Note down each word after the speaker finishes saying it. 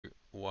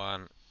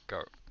one,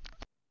 go.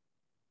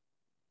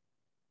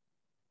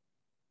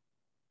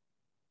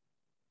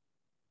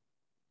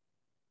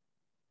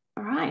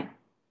 All right.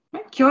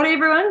 Kia ora,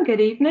 everyone. Good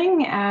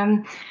evening.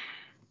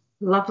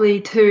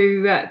 Lovely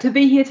to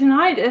be here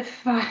tonight.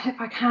 If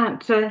I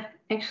can't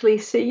actually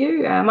see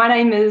you, my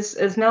name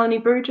is Melanie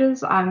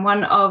Bruges. I'm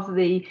one of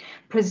the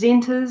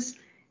presenters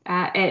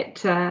at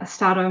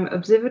Stardome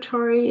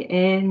Observatory,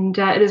 and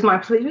it is my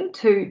pleasure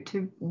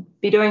to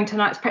be doing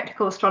tonight's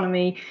practical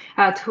astronomy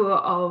tour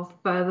of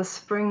the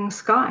spring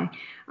sky.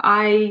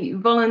 I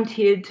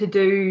volunteered to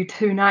do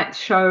tonight's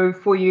show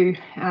for you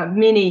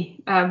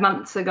many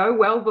months ago,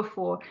 well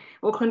before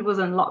Auckland was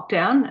in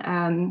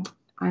lockdown.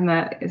 I'm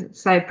a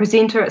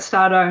presenter at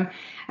Stardome,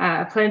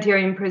 a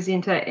planetarium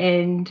presenter,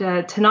 and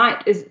today,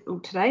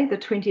 the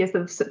 20th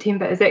of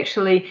September, is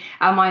actually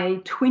my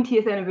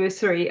 20th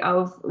anniversary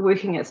of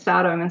working at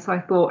Stardome, and so I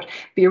thought it'd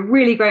be a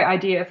really great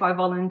idea if I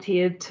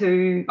volunteered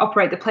to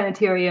operate the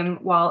planetarium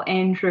while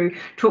Andrew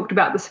talked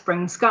about the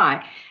spring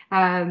sky.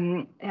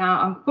 Now,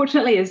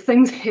 unfortunately, as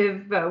things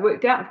have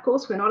worked out, of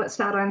course, we're not at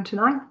Stardome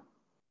tonight.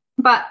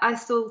 But I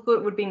still thought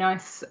it would be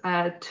nice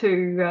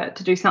to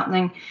do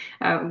something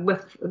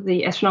with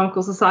the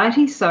Astronomical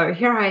Society. So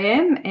here I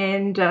am,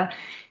 and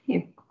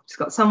just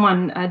got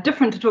someone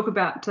different to talk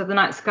about the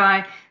night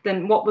sky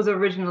than what was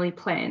originally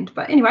planned.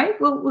 But anyway,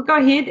 we'll go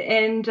ahead,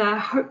 and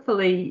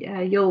hopefully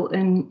you'll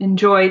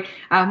enjoy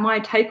my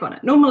take on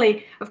it.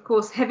 Normally, of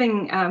course,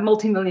 having a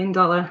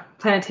multi-million-dollar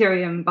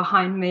planetarium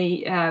behind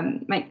me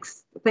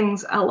makes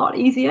things a lot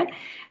easier.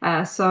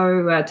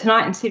 So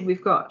tonight, instead,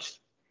 we've got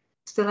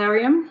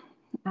Stellarium,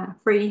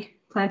 free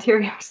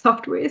planetarium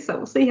software, so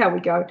we'll see how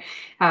we go.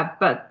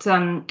 But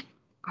I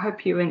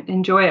hope you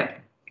enjoy it.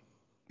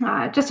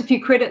 Just a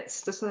few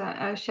credits, just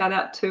a shout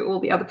out to all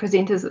the other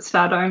presenters at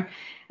Stardome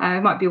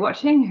who might be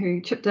watching,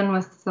 who chipped in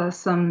with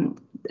some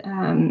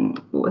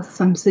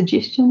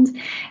suggestions.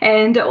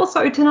 And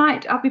also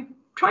tonight, I'll be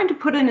trying to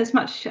put in as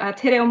much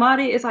te reo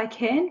Māori as I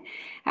can.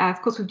 Of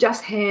course, we've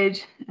just had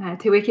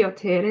Te Wiki o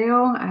Te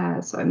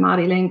Reo, so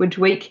Māori Language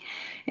Week,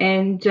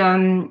 and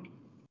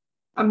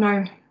I'm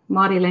no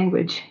Māori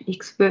language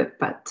expert,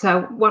 but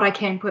what I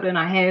can put in,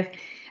 I have.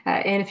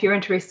 And if you're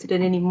interested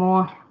in any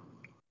more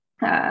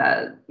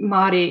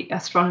Māori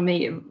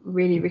astronomy, I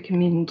really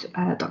recommend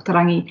Dr.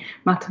 Rangi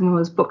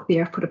Matamua's book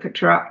there. I've put a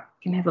picture up.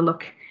 You can have a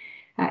look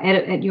at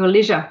it at your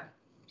leisure.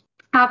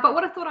 But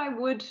what I thought I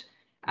would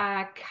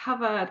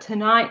cover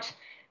tonight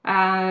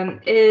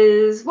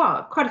is,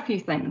 well, quite a few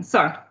things.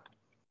 So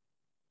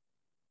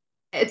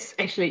it's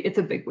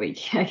a big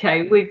week.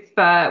 Okay, we've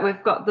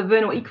got the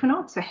vernal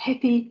equinox. So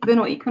happy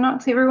vernal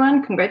equinox,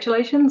 everyone!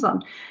 Congratulations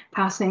on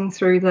passing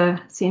through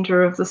the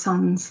center of the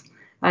sun's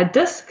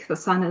disk. The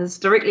sun is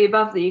directly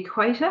above the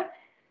equator.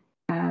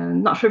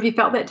 Not sure if you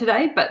felt that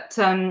today, but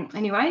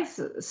anyway,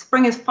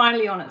 spring is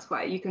finally on its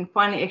way. You can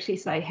finally actually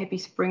say happy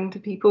spring to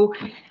people,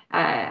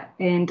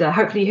 and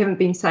hopefully you haven't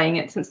been saying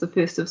it since the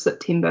 1st of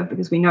September,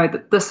 because we know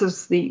that this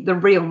is the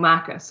real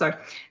marker. So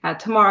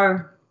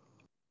tomorrow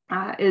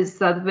is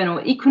the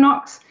vernal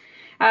equinox.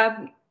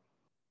 Tonight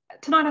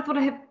I thought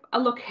I'd have a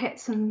look at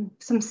some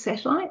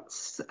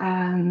satellites,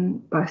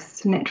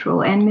 both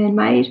natural and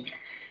man-made.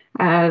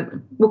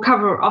 We'll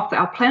cover off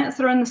our planets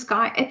that are in the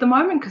sky at the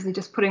moment, because they're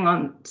just putting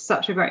on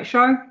such a great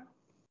show.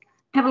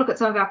 Have a look at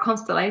some of our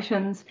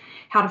constellations,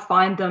 how to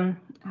find them,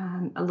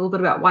 a little bit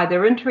about why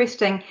they're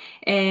interesting,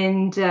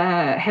 and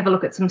have a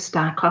look at some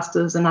star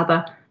clusters and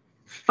other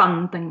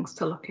fun things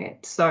to look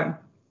at. So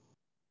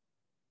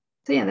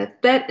yeah,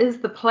 that is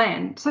the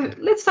plan. So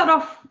let's start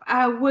off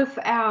with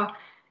our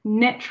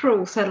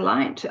natural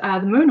satellite,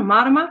 the moon, or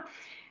Marama.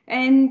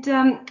 And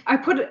I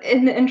put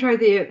in the intro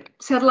there,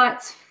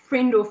 satellites,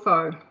 friend or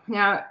foe.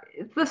 Now,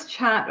 this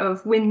chart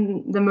of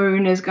when the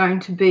moon is going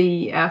to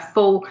be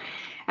full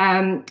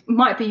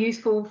might be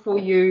useful for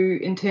you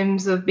in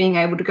terms of being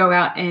able to go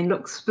out and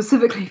look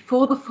specifically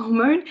for the full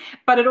moon,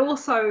 but it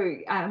also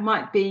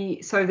might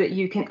be so that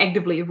you can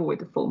actively avoid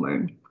the full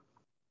moon.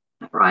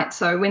 Right,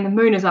 so when the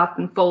moon is up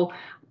and full,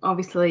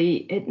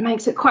 obviously it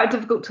makes it quite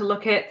difficult to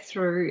look at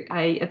through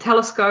a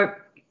telescope,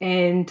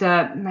 and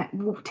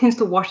tends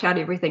to wash out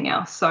everything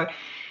else. So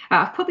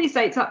I've put these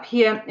dates up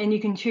here, and you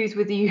can choose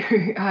whether you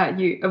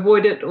you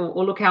avoid it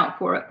or look out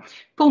for it.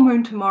 Full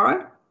moon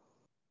tomorrow,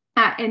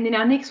 and then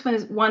our next one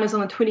is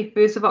on the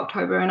 21st of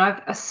October, and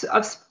I've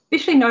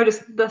especially noted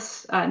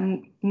this,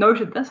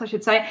 I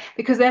should say,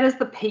 because that is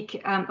the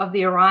peak of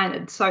the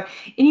Orionids. So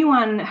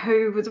anyone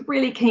who was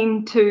really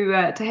keen to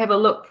have a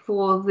look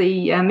for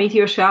the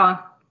meteor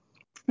shower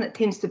that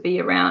tends to be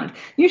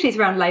usually it's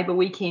around Labour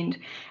weekend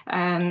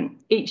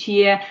each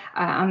year.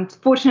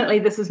 Unfortunately,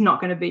 this is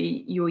not going to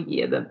be your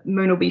year. The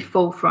moon will be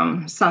full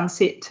from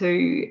sunset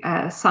to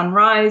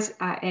sunrise,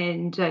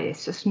 and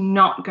it's just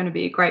not going to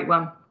be a great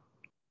one.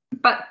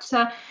 But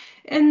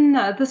in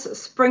this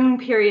spring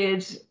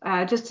period,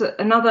 just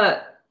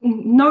another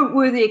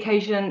noteworthy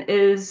occasion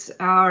is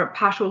our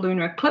partial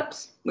lunar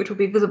eclipse, which will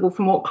be visible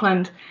from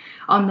Auckland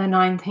on the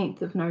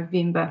 19th of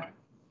November.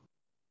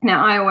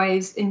 Now, I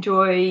always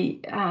enjoy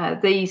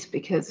these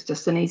because it's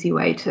just an easy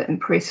way to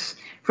impress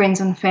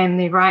friends and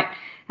family, right?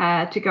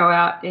 To go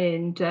out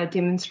and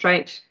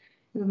demonstrate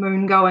the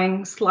moon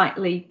going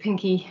slightly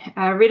pinky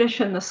reddish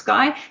in the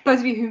sky. Those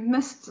of you who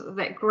missed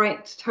that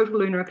great total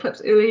lunar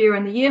eclipse earlier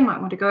in the year might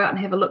want to go out and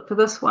have a look for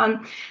this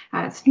one.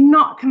 It's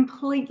not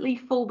completely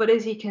full, but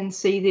as you can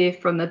see there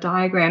from the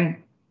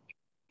diagram,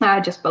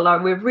 just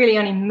below, we're really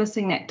only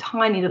missing that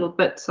tiny little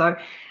bit, so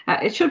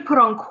it should put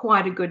on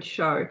quite a good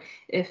show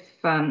if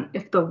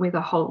the weather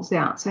holds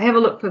out. So have a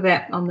look for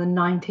that on the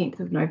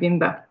 19th of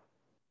November.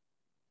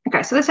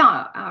 Okay, so that's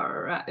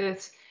our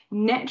Earth's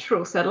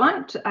natural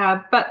satellite,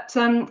 but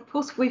of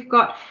course we've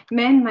got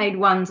man-made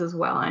ones as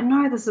well. I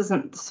know this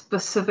isn't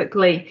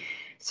specifically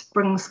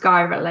spring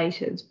sky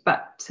related,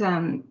 but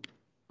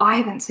I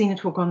haven't seen a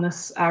talk on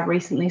this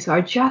recently, so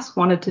I just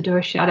wanted to do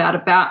a shout out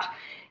about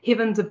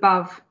heavens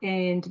above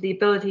and the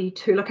ability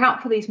to look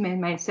out for these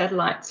man-made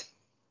satellites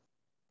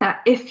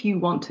if you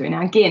want to.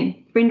 Now,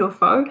 again, friend or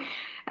foe,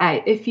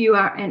 if you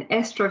are an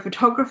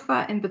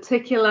astrophotographer in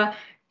particular,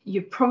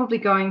 you're probably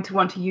going to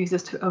want to use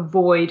this to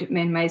avoid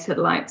man-made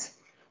satellites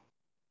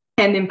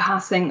and then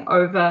passing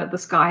over the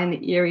sky in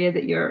the area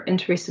that you're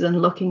interested in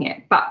looking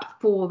at. But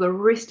for the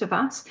rest of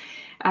us,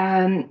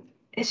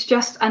 it's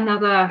just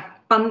another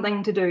fun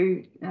thing to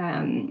do.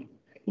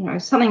 You know,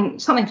 something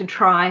to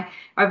try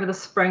over the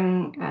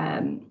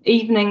spring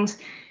evenings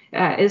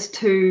is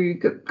to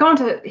go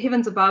onto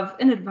heavens above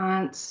in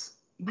advance.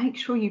 Make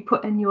sure you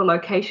put in your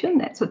location.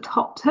 That's a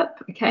top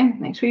tip. Okay,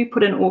 make sure you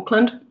put in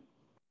Auckland,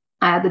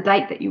 the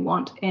date that you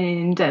want,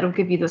 and it'll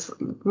give you this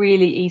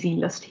really easy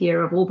list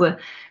here of all the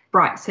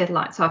bright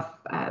satellites. I've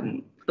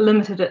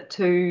limited it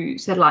to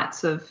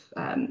satellites of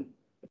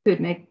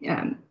third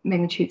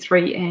magnitude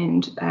 3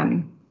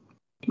 and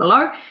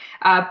below,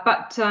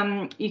 but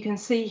you can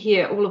see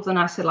here all of the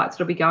nice satellites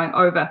that'll be going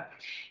over,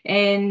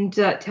 and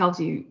it tells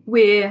you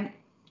where,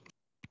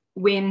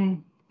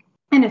 when,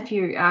 and if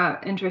you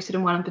are interested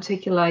in one in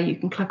particular, you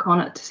can click on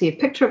it to see a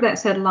picture of that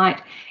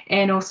satellite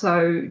and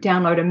also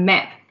download a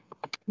map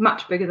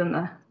much bigger than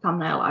the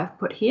thumbnail I've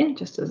put here,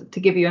 just to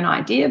give you an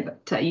idea,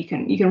 but you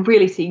can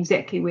really see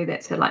exactly where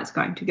that satellite's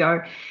going to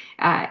go,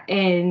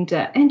 and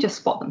just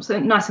spot them. So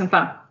nice and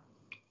fun.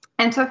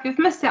 And so if you've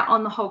missed out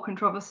on the whole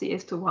controversy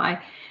as to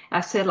why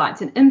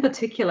satellites, and in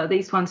particular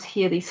these ones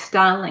here, these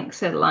Starlink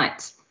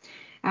satellites,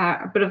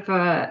 a bit of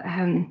a,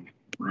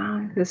 well,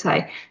 I'm going to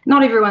say,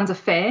 not everyone's a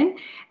fan.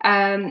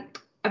 I've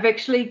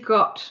actually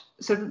got,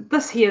 so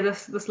this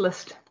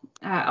list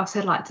of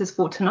satellites is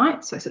for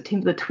tonight, so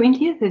September the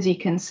 20th, as you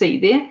can see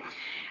there.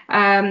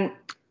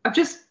 I've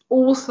just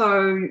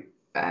also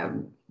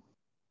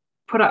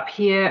put up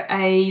here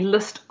a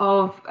list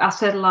of our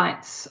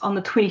satellites on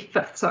the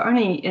 25th, so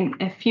only in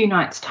a few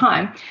nights'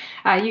 time.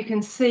 You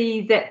can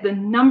see that the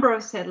number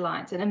of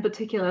satellites, and in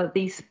particular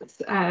these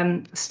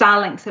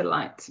Starlink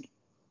satellites,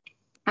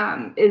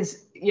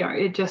 is, you know,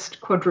 it just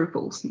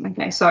quadruples.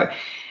 Okay, so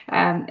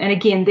and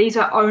again, these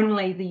are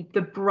only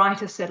the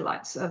brighter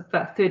satellites of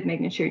third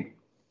magnitude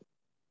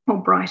or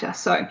brighter.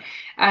 So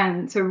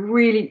so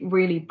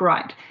really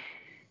bright.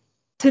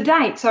 To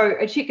date,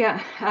 so check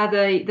out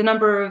the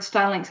number of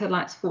Starlink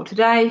satellites for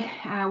today.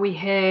 We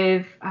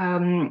have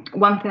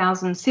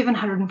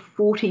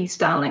 1,740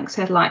 Starlink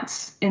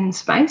satellites in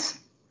space.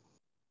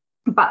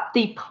 But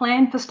the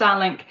plan for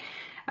Starlink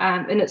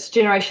in its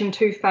Generation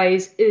 2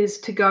 phase is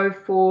to go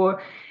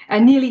for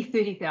nearly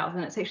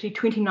 30,000. It's actually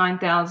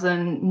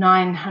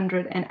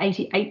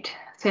 29,988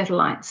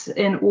 satellites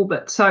in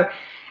orbit. So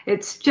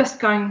it's just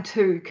going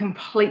to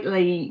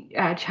completely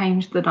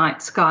change the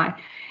night sky.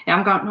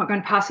 Now, I'm not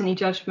going to pass any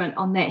judgment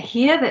on that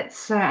here.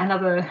 That's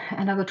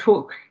another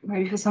talk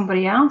maybe for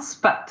somebody else.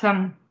 But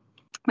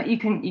you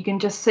can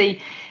just see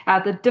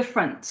the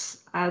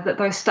difference that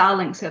those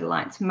Starlink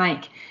satellites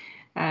make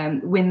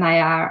when they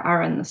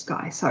are in the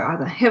sky. So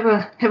either have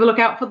a look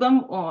out for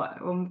them, or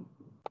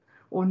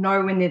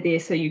know when they're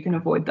there so you can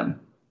avoid them.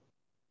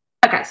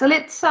 Okay, so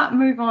let's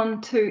move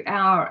on to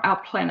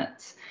our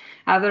planets.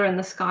 They're in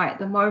the sky at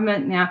the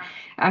moment. Now,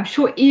 I'm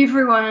sure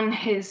everyone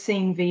has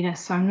seen Venus,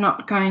 so I'm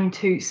not going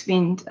to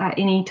spend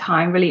any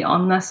time really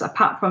on this,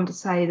 apart from to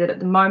say that at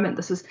the moment,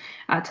 this is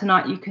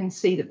tonight, you can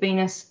see that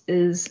Venus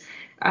is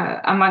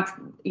amongst,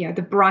 you know,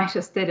 the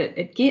brightest that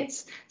it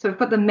gets. So we've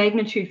got the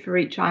magnitude for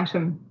each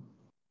item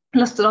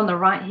listed on the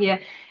right here,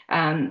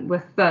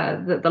 with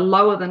the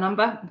lower the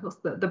number, of course,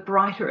 the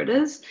brighter it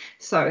is.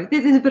 So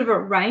there's a bit of a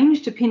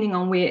range depending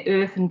on where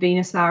Earth and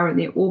Venus are in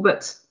their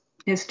orbits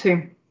as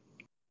to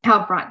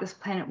how bright this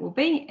planet will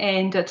be.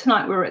 And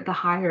tonight we're at the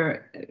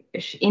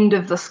higher-ish end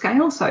of the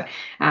scale, so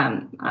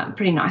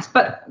pretty nice.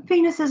 But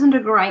Venus isn't a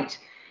great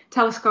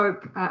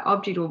telescope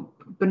object or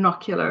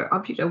binocular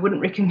object. I wouldn't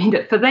recommend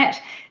it for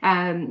that.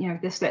 You know,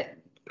 just that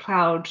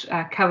cloud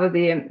cover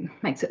there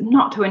makes it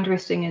not too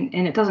interesting,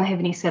 and it doesn't have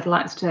any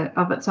satellites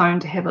of its own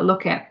to have a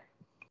look at.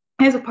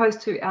 As opposed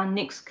to our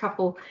next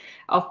couple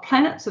of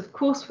planets, of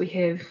course, we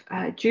have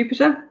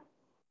Jupiter.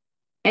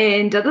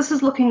 And this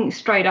is looking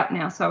straight up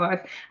now. So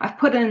I've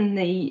put in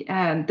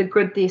the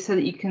grid there so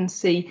that you can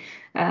see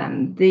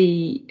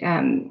the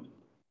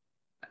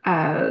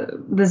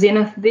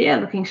zenith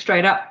there, looking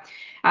straight up.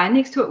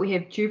 Next to it, we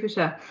have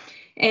Jupiter.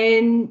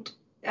 And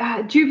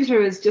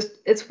Jupiter is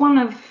it's one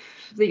of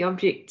the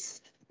objects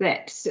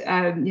that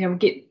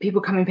get people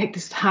coming back to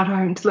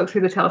Stardome to look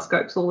through the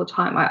telescopes all the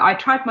time. I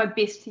tried my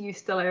best to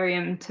use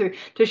Stellarium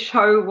to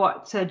show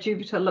what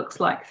Jupiter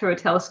looks like through a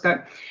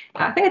telescope.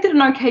 I think I did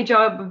an okay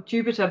job of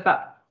Jupiter,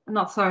 but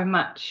not so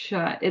much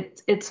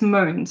its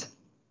moons.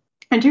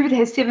 And Jupiter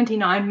has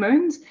 79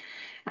 moons.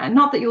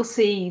 Not that you'll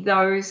see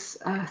those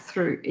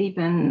through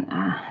even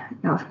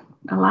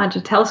a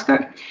larger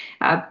telescope,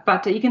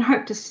 but you can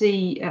hope to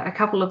see a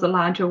couple of the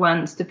larger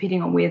ones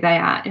depending on where they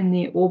are in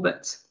their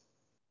orbits.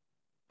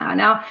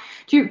 Now,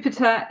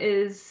 Jupiter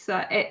is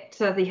at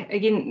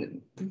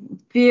again,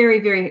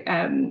 very, very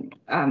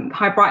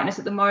high brightness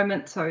at the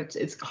moment, so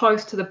it's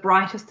close to the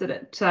brightest that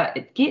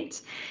it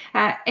gets.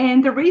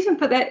 And the reason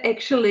for that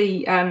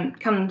actually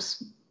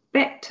comes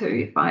back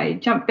to, if I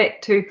jump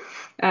back to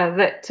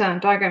that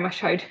diagram I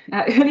showed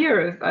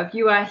earlier of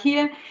you are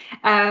here,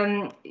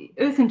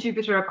 Earth and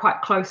Jupiter are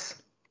quite close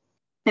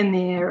in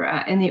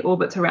their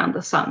orbits around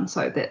the sun,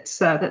 so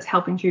that's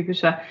helping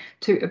Jupiter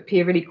to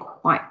appear really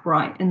quite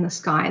bright in the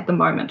sky at the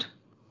moment.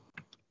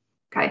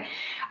 Okay,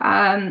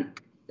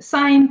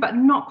 same but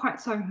not quite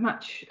so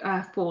much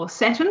for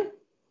Saturn.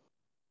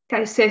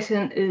 Okay,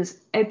 Saturn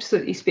is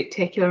absolutely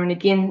spectacular, and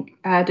again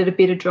did a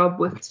better job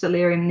with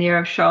Stellarium there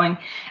of showing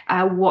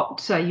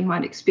what you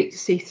might expect to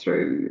see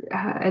through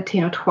a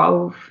 10 or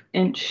 12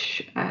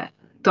 inch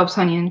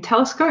Dobsonian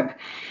telescope.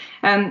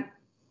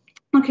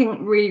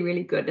 Looking really,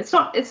 really good. It's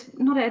not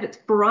at its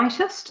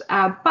brightest,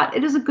 but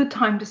it is a good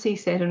time to see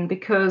Saturn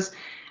because,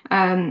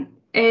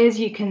 as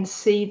you can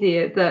see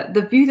there,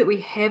 the view that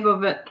we have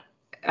of it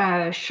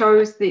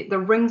shows the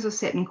rings of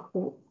Saturn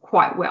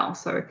quite well.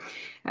 So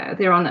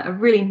they're on a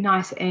really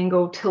nice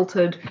angle,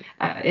 tilted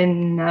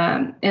in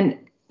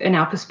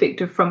our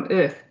perspective from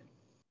Earth.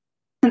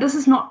 And this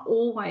is not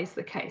always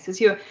the case. As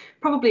you're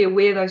probably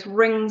aware, those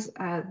rings,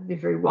 they're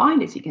very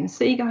wide, as you can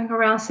see, going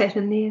around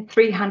Saturn there,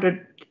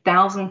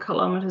 300,000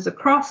 kilometers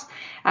across,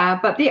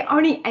 but they're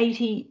only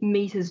 80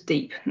 meters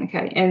deep,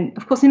 okay? And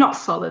of course, they're not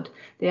solid.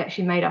 They're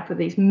actually made up of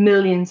these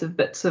millions of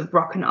bits of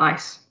rock and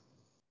ice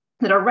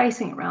that are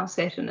racing around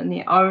Saturn in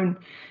their own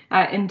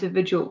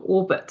individual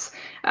orbits.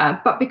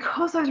 But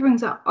because those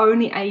rings are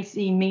only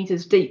 80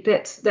 meters deep,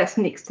 that's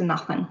next to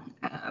nothing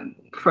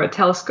for a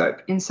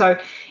telescope. And so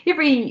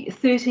every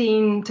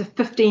 13 to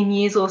 15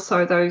 years or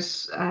so,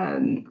 those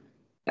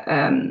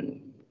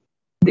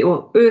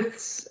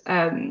Earth's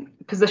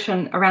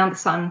position around the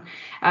sun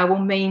will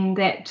mean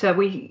that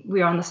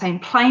we are on the same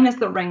plane as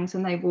the rings,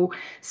 and they will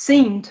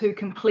seem to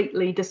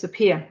completely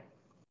disappear.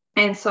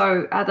 And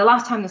so the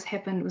last time this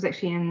happened was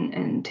actually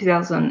in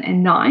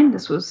 2009.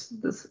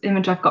 This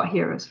image I've got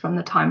here is from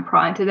the time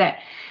prior to that.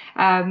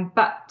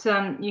 But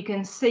you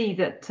can see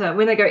that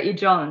when they go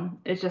edge on,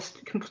 they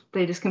just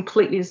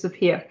completely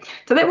disappear.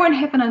 So that won't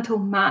happen until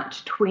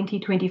March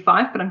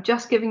 2025. But I'm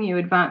just giving you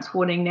advance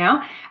warning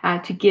now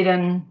to get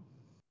in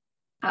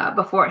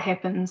before it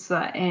happens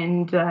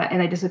and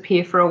they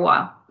disappear for a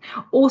while.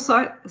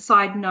 Also,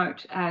 side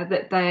note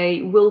that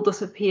they will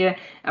disappear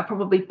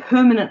probably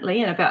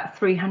permanently in about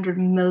 300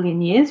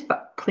 million years,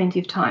 but plenty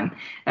of time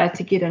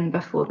to get in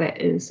before that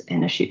is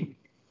an issue.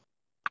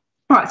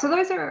 All right, so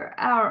those are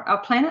our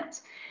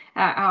planets,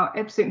 our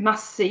absolute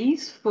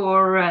must-sees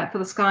for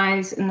the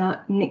skies in the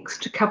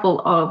next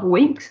couple of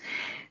weeks.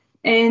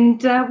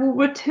 And we'll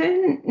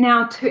return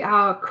now to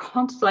our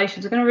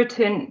constellations. We're going to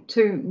return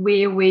to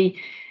where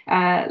we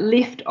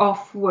left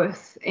off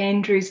with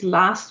Andrew's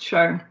last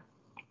show.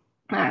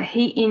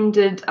 He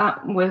ended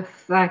up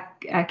with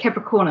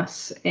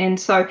Capricornus, and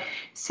so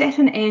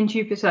Saturn and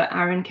Jupiter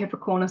are in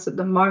Capricornus at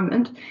the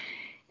moment.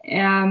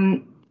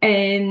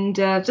 And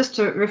just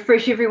to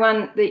refresh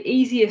everyone, the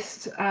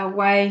easiest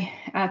way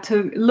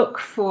to look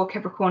for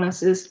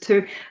Capricornus is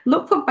to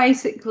look for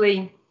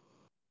basically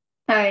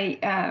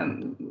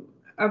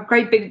a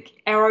great big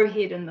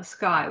arrowhead in the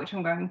sky, which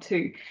I'm going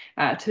to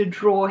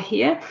draw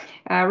here,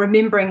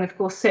 remembering, of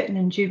course, Saturn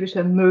and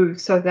Jupiter move,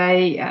 so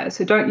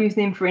so don't use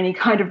them for any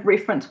kind of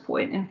reference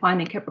point in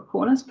finding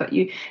Capricornus, but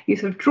you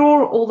sort of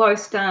draw all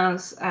those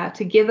stars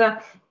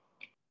together,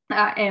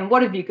 and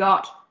what have you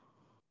got?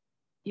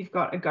 You've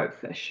got a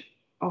goatfish,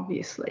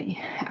 obviously.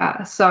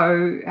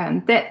 So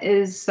that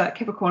is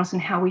Capricornus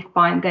and how we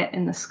find that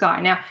in the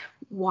sky. Now,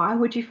 why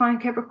would you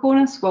find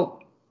Capricornus?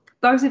 Well,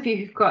 those of you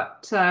who've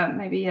got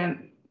maybe a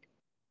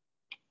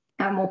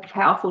more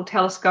powerful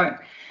telescope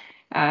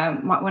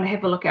might want to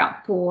have a look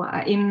out for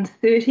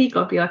M30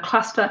 globular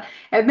cluster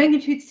at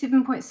magnitude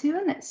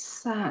 7.7.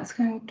 It's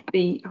going to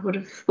be, I would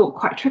have thought,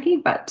 quite tricky,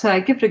 but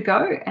give it a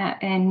go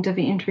and I'd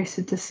be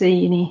interested to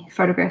see any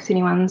photographs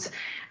anyone's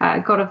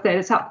got of that.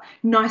 It's up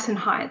nice and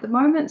high at the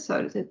moment,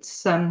 so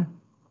it's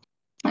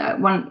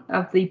one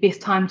of the best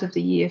times of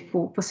the year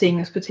for seeing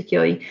this,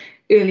 particularly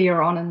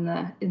earlier on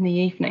in the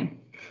evening.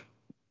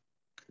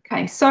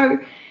 Okay, so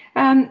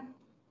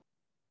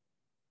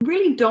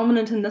really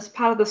dominant in this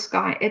part of the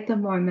sky at the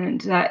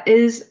moment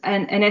is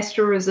an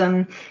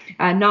asterism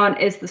known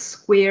as the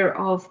Square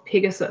of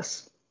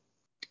Pegasus.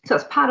 So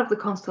it's part of the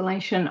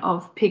constellation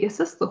of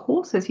Pegasus, the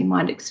horse, as you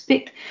might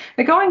expect.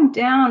 They're going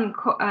down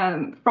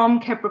from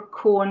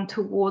Capricorn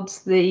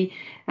towards the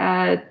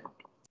horizon.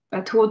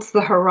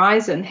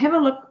 Have a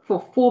look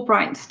for 4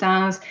 bright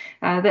stars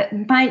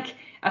that make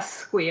a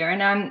square.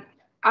 And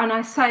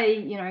I say,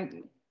 you know,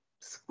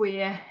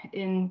 square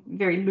in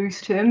very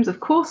loose terms, of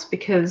course,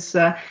 because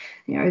you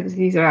know,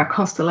 these are our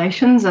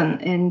constellations,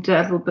 and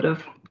a little bit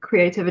of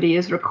creativity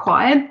is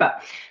required.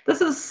 But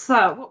this is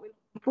what we're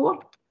looking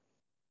for.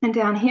 And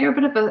down here, a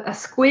bit of a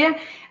square,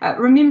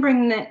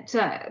 remembering that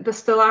the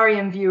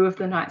stellarium view of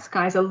the night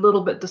sky is a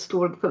little bit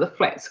distorted for the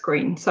flat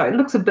screen. So it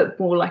looks a bit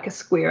more like a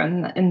square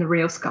in the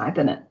real sky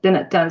than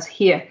it does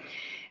here.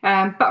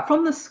 But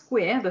from the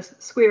Square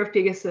of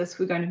Pegasus,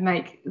 we're going to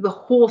make the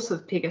Horse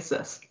of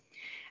Pegasus.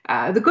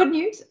 The good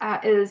news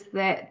is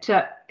that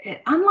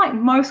unlike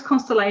most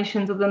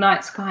constellations of the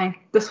night sky,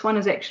 this one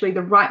is actually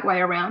the right way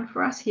around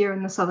for us here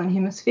in the Southern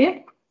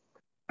Hemisphere.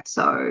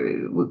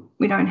 So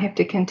we don't have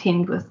to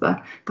contend with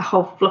the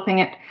whole flipping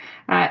it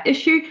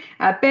issue.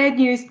 Bad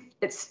news,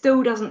 it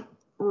still doesn't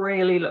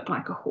really look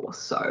like a horse.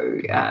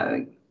 So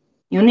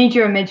you'll need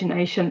your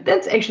imagination.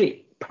 That's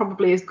actually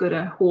probably as good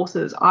a horse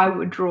as I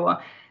would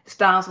draw,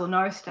 stars or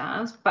no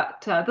stars,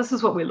 but this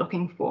is what we're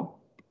looking for.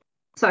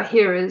 So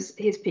here's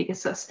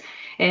Pegasus.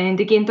 And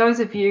again, those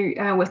of you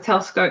with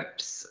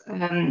telescopes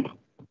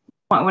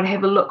might want to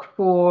have a look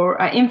for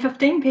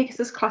M15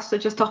 Pegasus cluster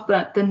just off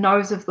the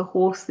nose of the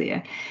horse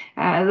there.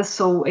 This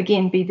will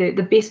again be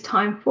the best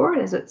time for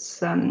it, as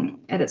it's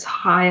at its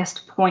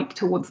highest point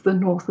towards the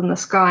north in the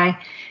sky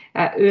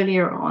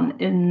earlier on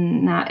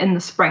in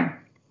the spring.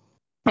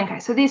 Okay,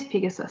 so there's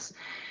Pegasus.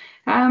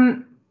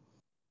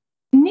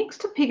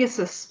 Next to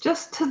Pegasus,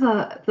 just to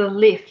the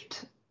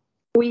left,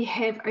 we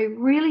have a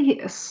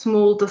really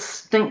small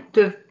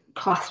distinctive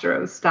cluster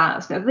of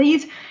stars. Now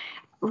these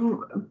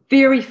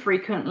very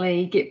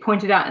frequently get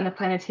pointed out in the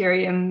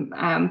planetarium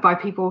by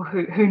people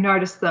who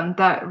notice them.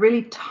 They're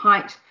really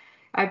tight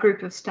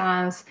group of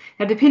stars.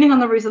 Now, depending on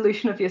the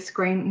resolution of your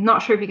screen,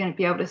 not sure if you're going to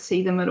be able to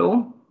see them at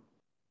all.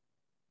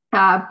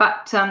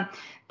 But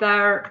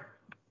they're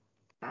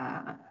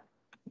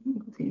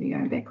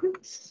going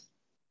backwards.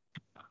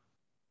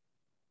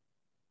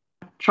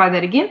 Try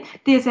that again.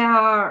 There's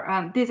our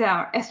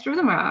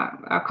asterism,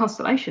 our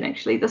constellation.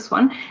 Actually, this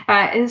one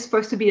is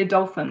supposed to be a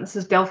dolphin. This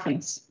is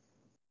Delphinus.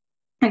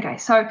 Okay,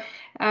 so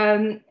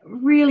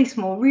really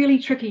small, really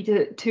tricky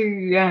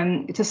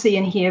to see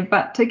in here,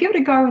 but to give it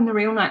a go in the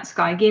real night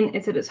sky, again,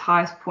 it's at its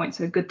highest point,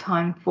 so a good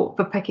time for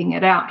picking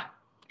it out.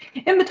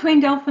 In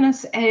between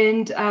Delphinus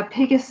and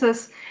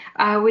Pegasus,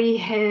 we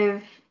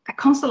have a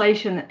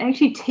constellation that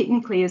actually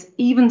technically is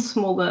even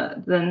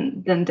smaller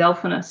than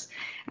Delphinus,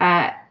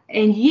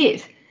 and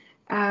yet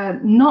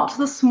not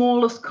the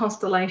smallest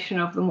constellation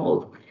of them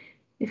all.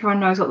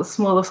 Everyone knows what the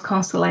smallest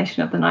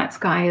constellation of the night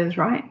sky is,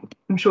 right?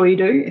 I'm sure you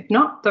do. If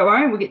not, don't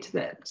worry, we'll get to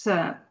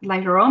that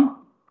later on.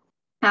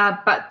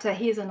 But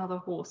here's another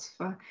horse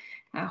for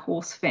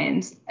horse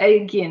fans.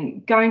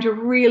 Again, going to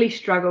really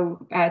struggle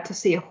to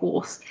see a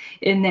horse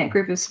in that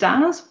group of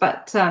stars,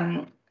 but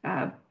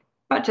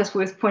just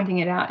worth pointing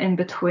it out in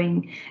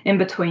between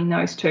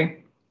those two.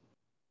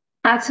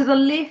 To the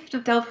left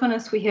of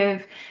Delphinus, we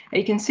have,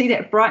 you can see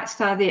that bright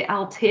star there,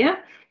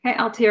 Altair. Okay,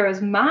 Altair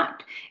is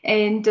marked,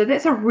 and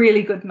that's a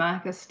really good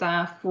marker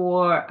star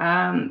for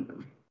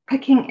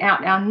picking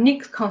out our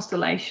next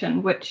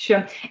constellation, which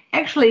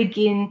actually,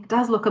 again,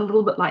 does look a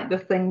little bit like the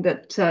thing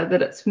that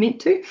it's meant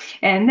to,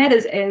 and that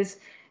is as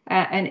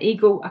an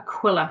eagle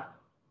Aquila.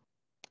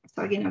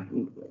 So again, I've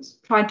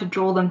tried to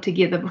draw them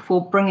together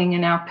before bringing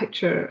in our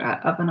picture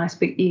of a nice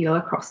big eagle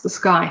across the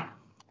sky.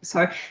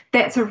 So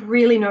that's a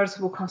really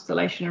noticeable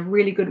constellation, a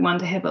really good one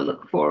to have a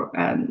look for,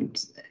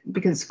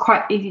 because it's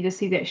quite easy to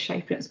see that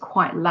shape, and it's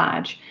quite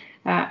large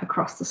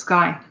across the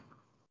sky.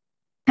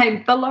 Okay,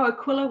 below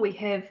Aquila, we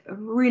have a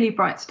really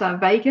bright star,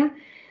 Vega.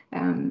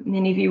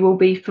 Many of you will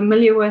be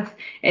familiar with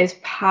as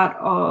part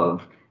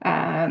of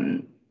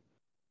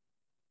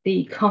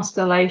the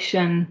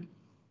constellation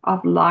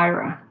of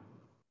Lyra.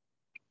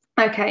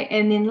 Okay,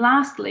 and then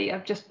lastly,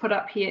 I've just put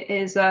up here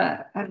as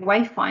a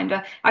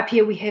wayfinder. Up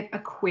here we have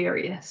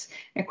Aquarius.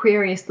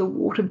 Aquarius, the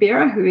water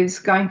bearer, who is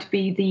going to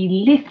be the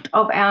left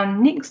of our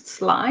next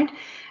slide,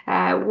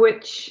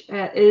 which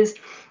is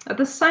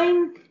the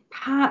same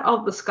part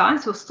of the sky.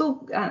 So we'll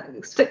still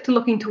stick to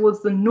looking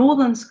towards the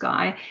northern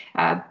sky,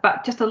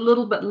 but just a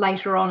little bit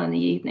later on in the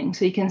evening.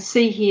 So you can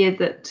see here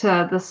that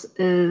this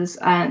is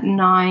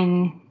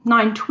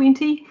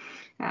 9:20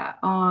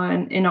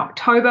 in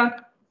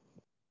October.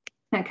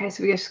 Okay,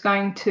 so we're just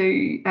going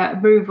to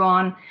move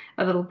on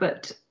a little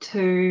bit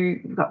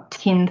to about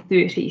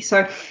 10:30.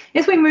 So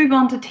as we move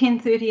on to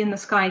 10:30 in the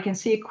sky, you can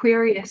see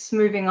Aquarius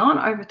moving on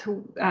over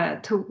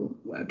to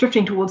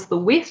drifting towards the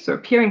west, or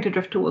appearing to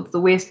drift towards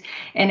the west,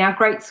 and our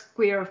great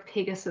square of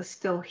Pegasus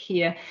still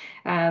here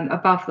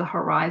above the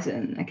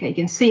horizon. Okay, you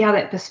can see how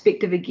that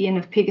perspective again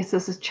of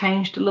Pegasus has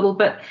changed a little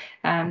bit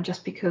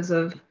just because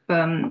of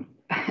the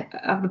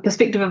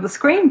perspective of the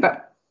screen,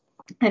 but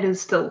it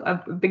is still a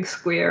big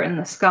square in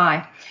the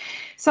sky.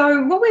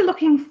 So what we're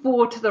looking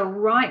for to the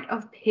right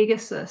of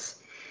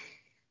Pegasus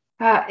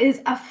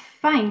is a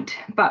faint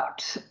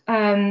but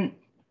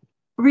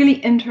really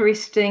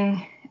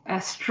interesting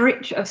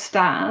stretch of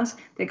stars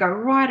that go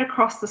right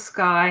across the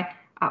sky,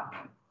 up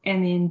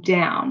and then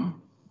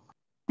down.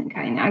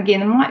 Okay, now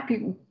again, it might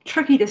be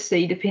tricky to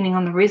see depending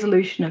on the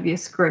resolution of your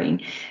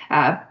screen,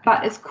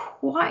 but it's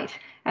quite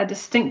a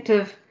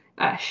distinctive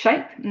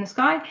shape in the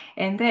sky,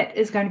 and that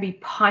is going to be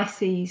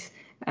Pisces,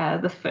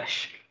 the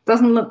fish.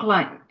 Doesn't look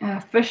like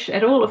fish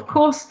at all, of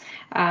course,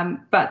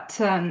 but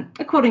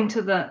according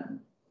to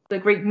the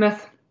Greek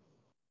myth,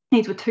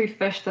 these were two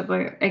fish that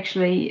were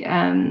actually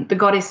the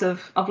goddess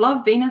of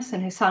love, Venus,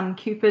 and her son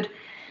Cupid.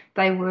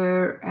 They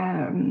were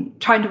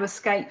trying to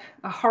escape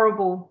a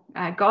horrible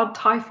god,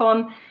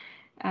 Typhon,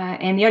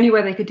 and the only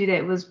way they could do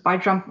that was by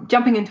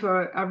jumping into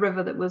a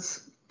river that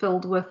was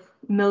filled with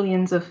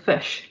millions of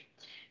fish.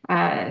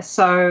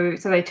 So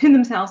they turned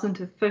themselves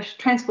into fish,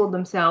 transformed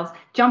themselves,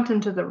 jumped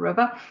into the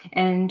river,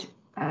 and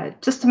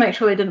just to make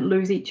sure they didn't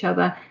lose each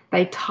other,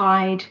 they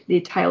tied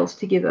their tails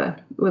together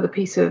with a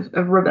piece of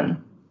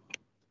ribbon,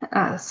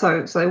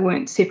 so they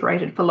weren't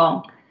separated for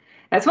long.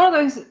 It's one of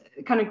those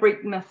kind of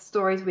Greek myth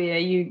stories where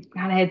you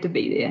kind of had to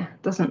be there.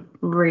 Doesn't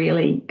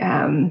really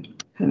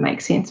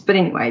make sense, but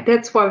anyway,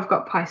 that's why we've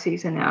got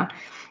Pisces in our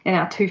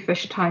two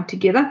fish tied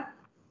together,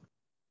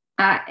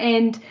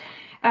 and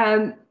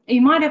you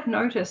might have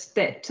noticed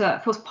that,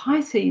 of course,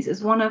 Pisces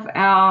is one of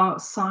our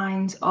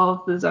signs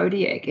of the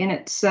zodiac, and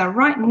it's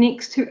right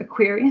next to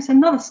Aquarius,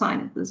 another sign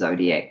of the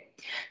zodiac.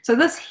 So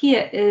this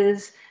here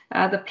is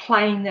the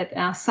plane that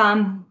our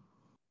sun,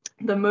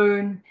 the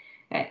moon,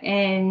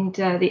 and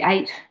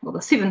the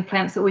 7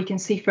 planets that we can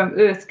see from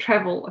Earth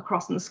travel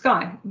across in the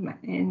sky,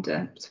 and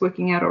it's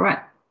working out all right.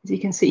 As you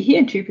can see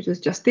here, Jupiter's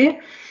just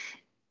there.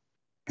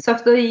 So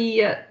if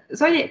the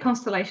zodiac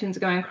constellations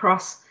are going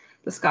across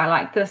the sky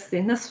like this,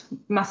 then this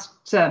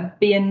must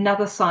be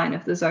another sign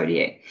of the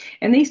zodiac.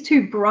 And these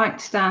two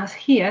bright stars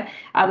here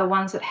are the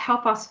ones that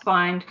help us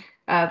find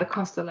the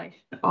constellation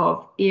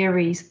of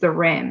Aries the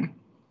Ram.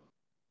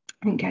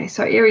 Okay,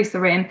 so Aries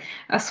the Ram,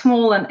 a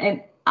small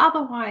and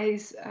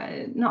otherwise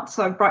not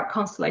so bright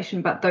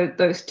constellation, but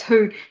those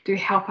two do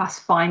help us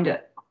find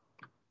it.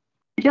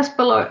 Just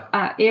below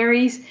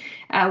Aries,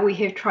 we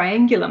have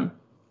Triangulum.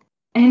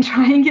 And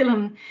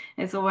Triangulum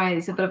is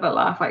always a bit of a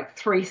laugh, like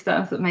 3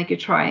 stars that make a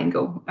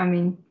triangle. I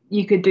mean,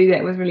 you could do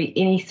that with really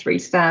any 3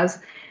 stars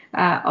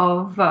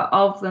of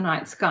the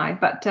night sky.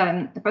 But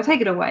if I take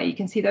it away, you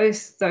can see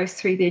those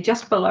 3 there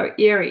just below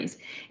Aries.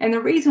 And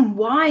the reason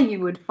why you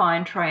would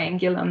find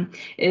Triangulum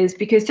is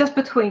because just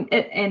between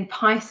it and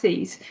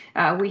Pisces,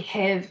 we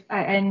have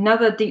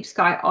another deep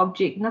sky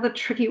object, another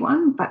tricky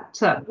one, but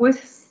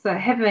worth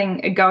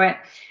having a go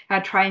at.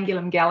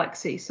 Triangulum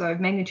galaxy, so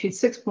magnitude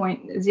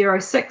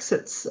 6.06.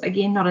 It's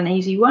again not an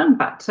easy one,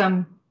 but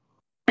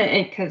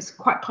it is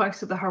quite close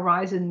to the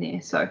horizon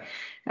there, so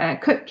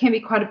can be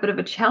quite a bit of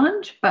a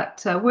challenge,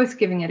 but worth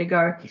giving it a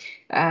go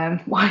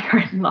while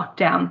you're in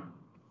lockdown,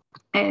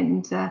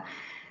 and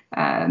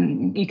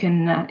you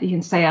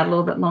can stay out a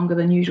little bit longer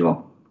than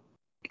usual.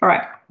 All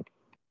right.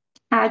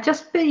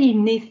 Just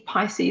beneath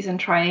Pisces and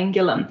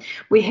Triangulum,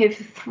 we have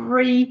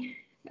 3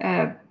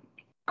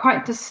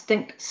 quite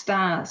distinct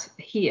stars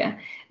here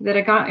that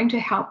are going to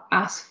help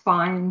us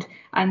find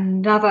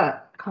another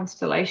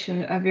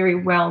constellation, a very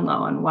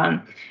well-known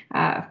one,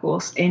 of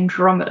course,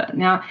 Andromeda.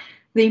 Now,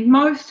 the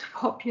most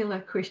popular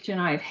question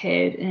I've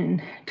had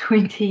in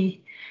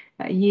 20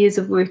 years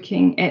of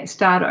working at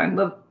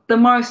Stardome, the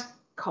most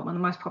common,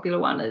 the most popular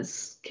one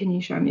is, can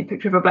you show me a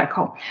picture of a black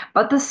hole?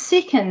 But the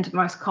second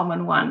most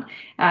common one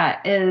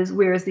is,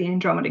 where is the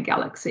Andromeda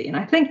galaxy? And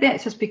I think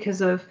that's just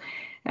because of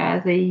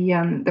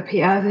the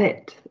PR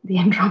that the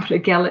Andromeda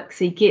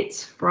galaxy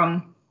gets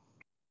from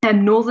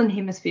northern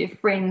hemisphere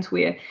friends,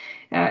 where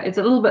it's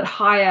a little bit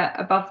higher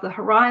above the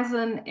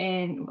horizon,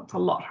 and it's a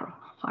lot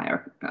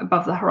higher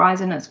above the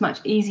horizon. It's much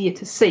easier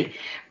to see.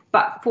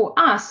 But for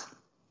us,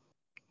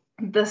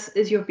 this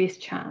is your best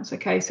chance.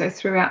 Okay, so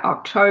throughout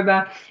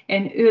October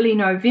and early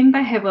November,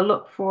 have a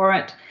look for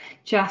it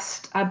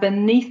just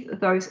beneath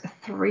those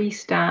 3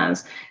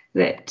 stars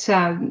that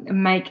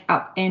make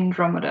up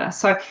Andromeda.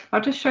 So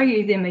I'll just show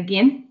you them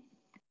again.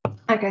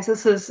 Okay, so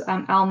this is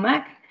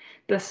Almach,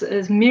 this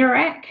is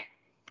Merak,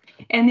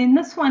 and then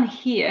this one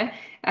here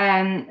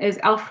is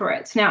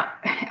Alpheratz. Now,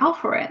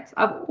 Alpheratz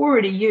I've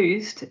already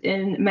used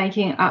in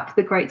making up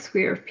the Great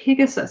Square of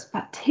Pegasus,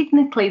 but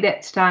technically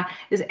that star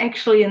is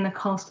actually in the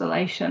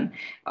constellation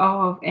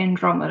of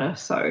Andromeda.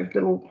 So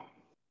little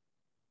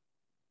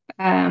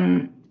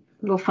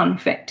little fun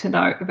fact to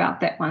know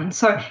about that one.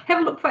 So have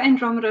a look for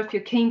Andromeda if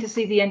you're keen to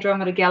see the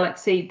Andromeda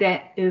galaxy.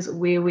 That is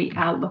where we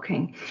are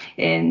looking.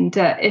 And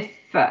if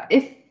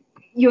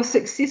you're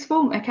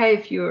successful, okay,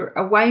 if you're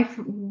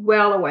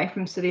well away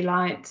from city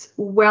lights,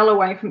 well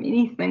away from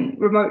anything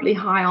remotely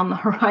high on the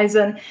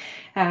horizon,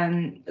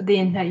 then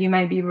you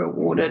may be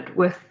rewarded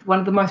with one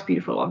of the most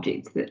beautiful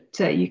objects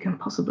that you can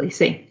possibly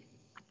see.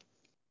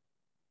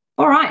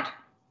 All right.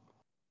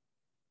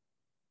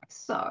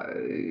 So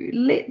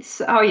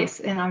let's, oh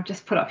yes, and I've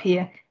just put up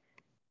here.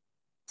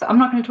 So I'm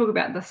not going to talk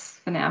about this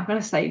for now. I'm going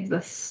to save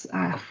this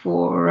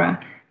for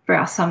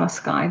our summer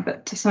sky,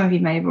 but some of you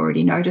may have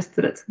already noticed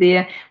that it's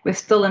there. We're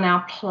still in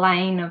our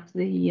plane of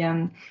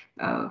the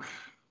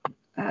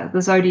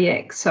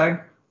zodiac. So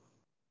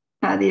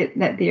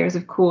that there is,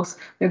 of course,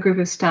 a group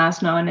of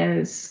stars known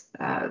as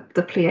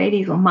the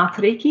Pleiades or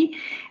Matariki,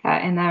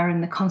 and they're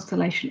in the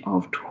constellation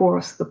of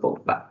Taurus the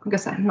Bull. But like I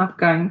say, I'm not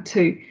going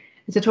to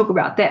talk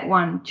about that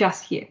one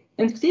just yet.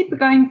 Instead, we're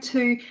going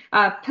to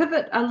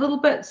pivot a little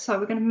bit. So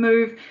we're going to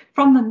move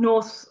from the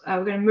north.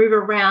 We're going to move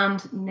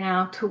around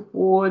now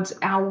towards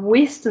our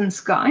western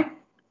sky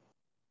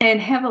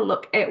and have a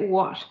look at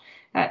what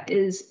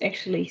is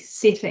actually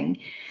setting.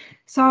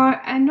 So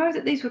I know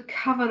that these were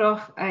covered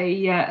off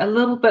a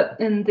little bit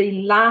in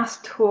the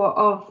last tour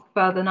of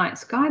the night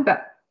sky,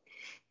 but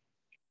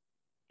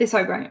they're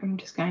so great. I'm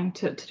just going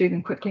to do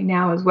them quickly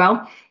now as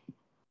well.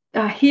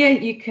 Here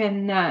you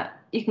can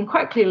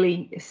quite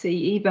clearly see,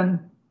 even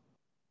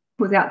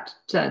without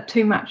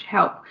too much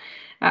help,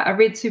 a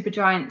red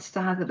supergiant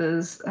star that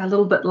is a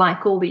little bit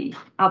like all the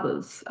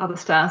other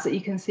stars that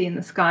you can see in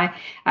the sky,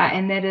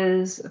 and that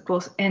is, of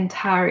course,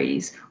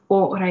 Antares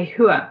or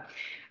Rehua.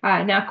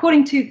 Now,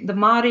 according to the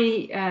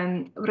Māori,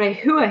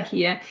 Rehua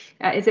here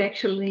is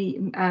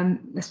actually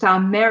a star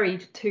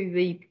married to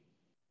the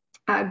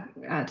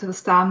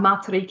star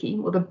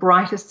Matariki, or the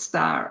brightest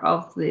star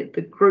of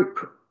the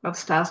group of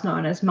stars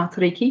known as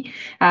Matariki,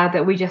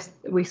 that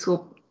we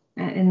saw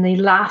in the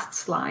last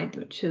slide,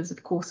 which is,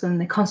 of course, in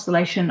the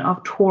constellation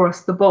of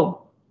Taurus the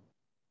Bull.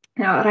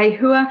 Now,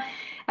 Rehua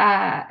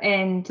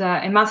and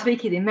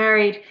Matariki, they're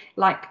married.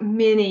 Like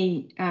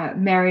many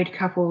married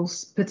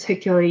couples,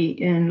 particularly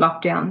in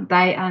lockdown,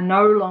 they are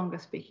no longer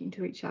speaking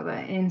to each other.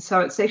 And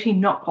so it's actually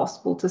not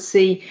possible to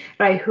see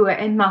Rehua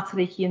and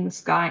Matariki in the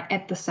sky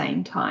at the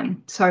same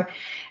time. So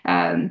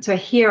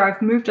here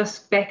I've moved us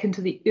back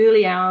into the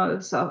early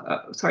hours,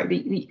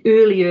 the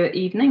earlier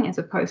evening, as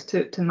opposed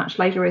to much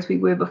later as we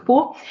were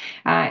before,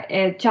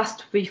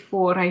 just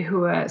before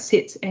Rehua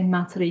sets and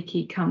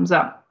Matariki comes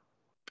up.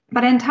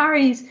 But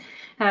Antares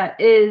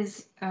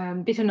is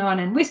better known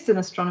in Western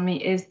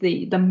astronomy as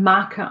the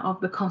marker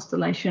of the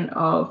constellation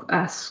of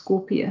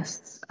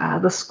Scorpius,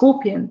 the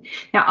Scorpion.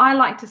 Now, I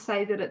like to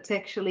say that it's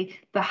actually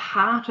the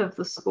heart of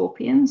the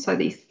Scorpion. So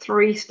these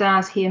three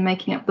stars here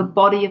making up the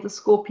body of the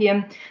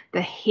Scorpion,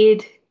 the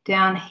head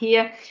down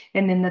here,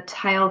 and then the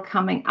tail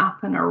coming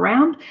up and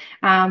around.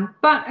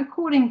 But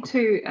according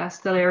to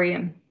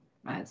Stellarium,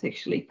 it's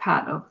actually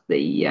part of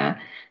the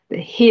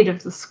head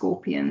of the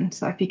Scorpion.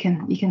 So if you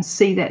can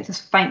see that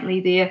just faintly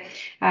there,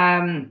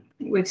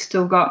 we've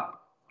still got,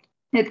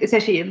 it's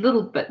actually a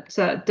little bit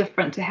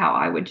different to how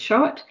I would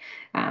show it.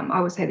 I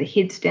would say the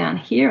head's down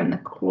here and the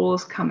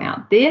claws come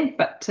out there,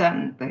 but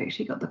they've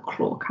actually got the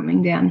claw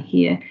coming down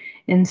here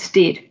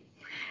instead.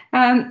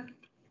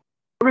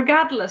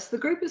 Regardless, the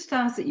group of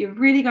stars that you're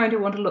really going to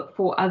want to look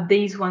for are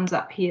these ones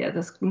up here,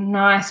 this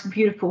nice,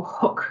 beautiful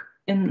hook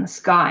in the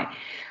sky.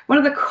 One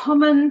of the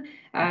common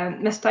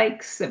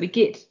mistakes that we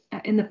get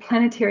in the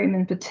planetarium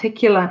in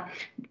particular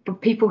for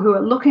people who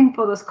are looking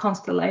for this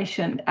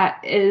constellation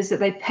is that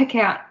they pick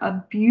out a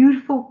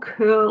beautiful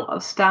curl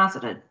of stars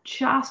that are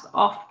just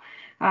off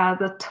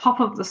the top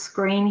of the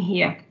screen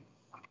here.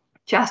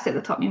 Just at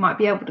the top, you might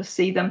be able to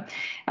see them.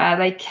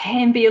 They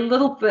can be a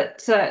little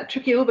bit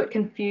tricky, a little bit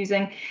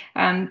confusing.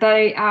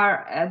 They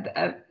are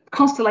a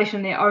constellation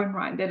in their own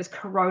right, that is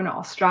Corona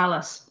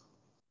Australis.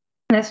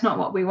 That's not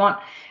what we want.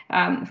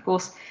 Of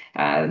course,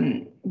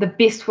 the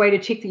best way to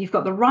check that you've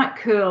got the right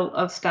curl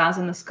of stars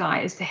in the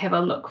sky is to have a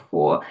look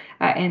for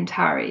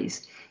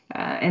Antares,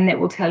 and that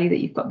will tell you that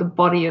you've got the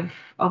body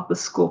of the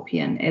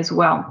Scorpion as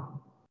well.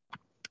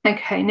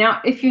 Okay,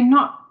 now if you're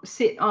not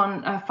set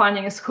on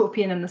finding a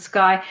Scorpion in the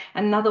sky,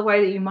 another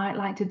way that you might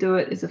like to do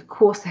it is, of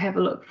course, to have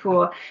a look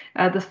for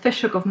the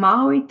fishhook of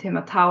Maui, Te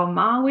Matawa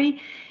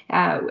Maui,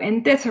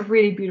 and that's a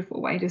really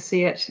beautiful way to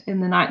see it in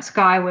the night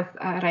sky with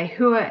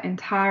Rehua and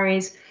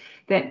Antares.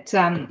 That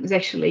is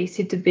actually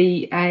said to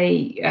be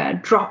a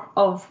drop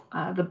of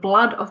the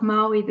blood of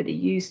Maui that he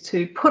used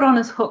to put on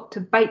his hook, to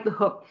bait the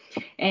hook,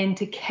 and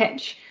to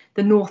catch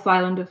the North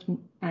Island of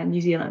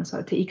New Zealand.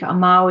 So Te Ika a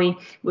Maui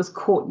was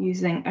caught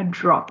using a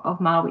drop of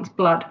Maui's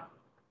blood.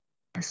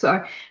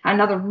 So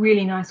another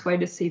really nice way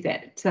to see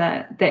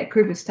that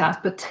group of stars,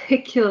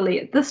 particularly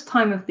at this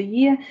time of the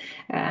year,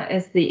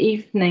 as the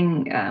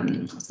evening,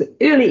 the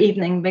early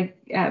evening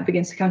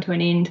begins to come to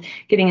an end,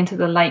 getting into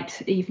the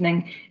late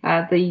evening,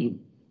 the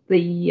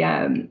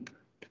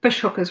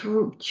Fishhook is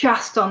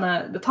just on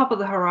the top of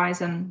the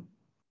horizon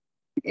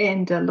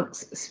and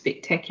looks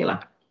spectacular.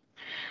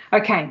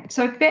 Okay,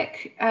 so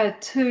back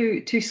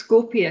to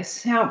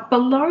Scorpius. Now,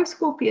 below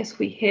Scorpius,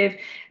 we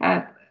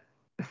have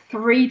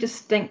 3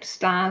 distinct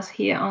stars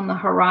here on the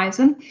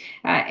horizon,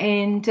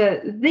 and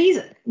these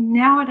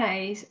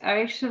nowadays are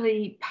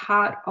actually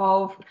part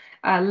of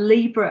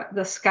Libra,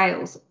 the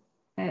scales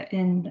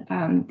in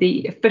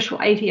the official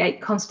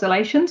 88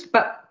 constellations.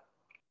 But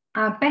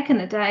back in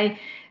the day,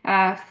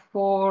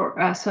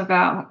 for some of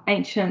our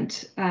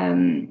ancient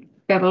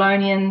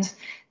Babylonians,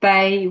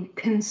 they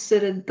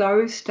considered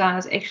those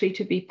stars actually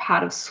to be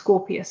part of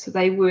Scorpius. So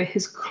they were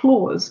his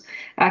claws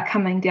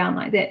coming down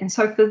like that. And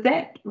so for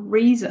that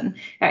reason,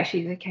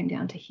 actually they came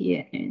down to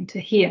here and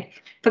to here.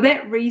 For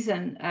that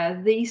reason,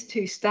 these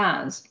 2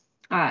 stars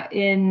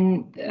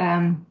in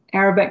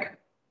Arabic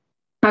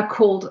are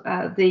called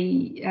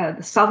the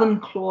southern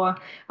claw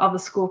of the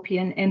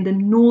scorpion and the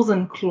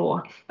northern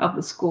claw of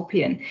the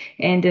scorpion.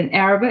 And in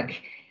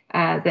Arabic,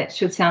 that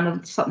should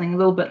sound something a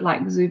little bit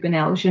like Zubin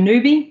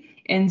al-Janubi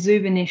and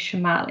Zubin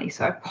al-Shamali.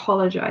 So I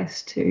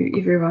apologize to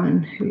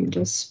everyone who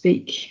does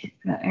speak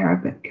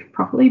Arabic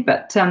properly,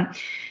 but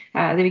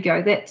there we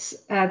go.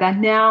 They're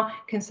now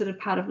considered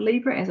part of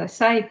Libra, as I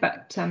say,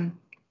 but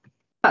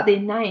their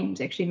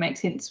names actually make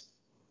sense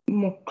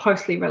more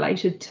closely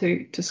related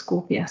to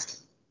Scorpius.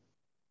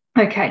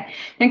 Okay,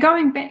 now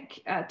going back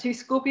to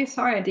Scorpius,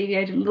 sorry, I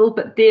deviated a little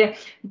bit there.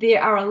 There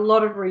are a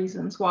lot of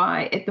reasons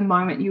why at the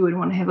moment you would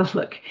want to have a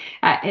look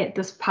at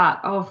this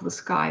part of the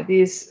sky.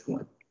 There's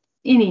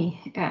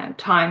any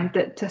time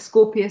that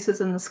Scorpius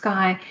is in the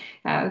sky,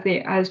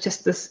 there is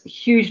just this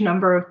huge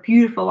number of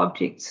beautiful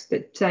objects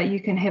that you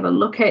can have a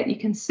look at. You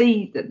can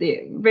see that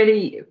they're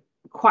really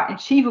quite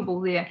achievable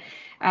there.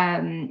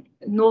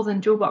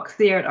 Northern jewel box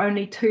there at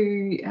only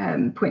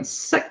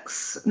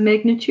 2.6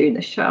 magnitude.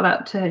 A shout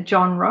out to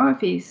John Rowe if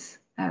he's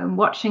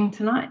watching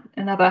tonight,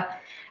 another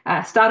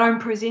Stardome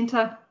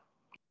presenter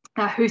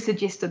who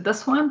suggested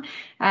this one.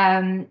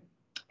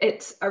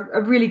 It's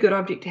a really good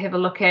object to have a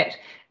look at.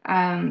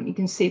 You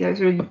can see those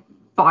really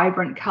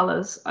vibrant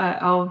colours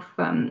of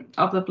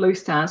the blue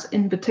stars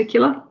in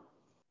particular.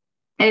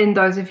 And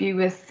those of you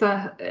with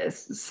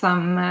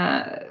some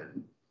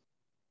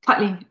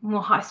slightly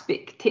more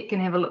high-spec tech can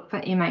have a look for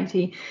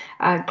M80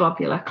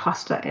 globular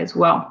cluster as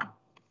well.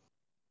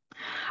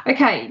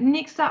 Okay,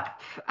 next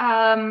up,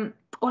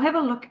 we'll have a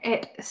look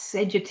at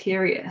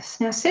Sagittarius.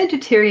 Now,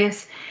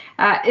 Sagittarius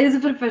is a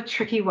bit of a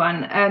tricky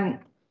one.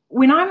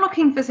 When I'm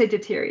looking for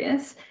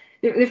Sagittarius,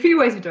 there are a few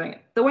ways of doing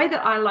it. The way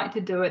that I like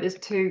to do it is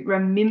to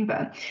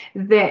remember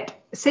that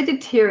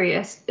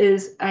Sagittarius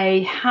is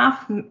a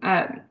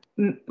a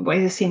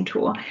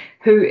centaur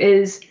who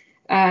is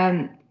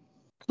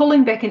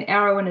pulling back an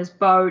arrow in his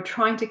bow,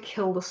 trying to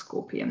kill the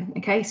scorpion.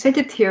 Okay,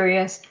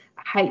 Sagittarius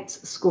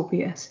hates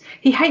Scorpius.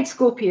 He hates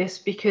Scorpius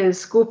because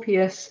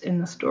Scorpius in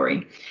the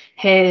story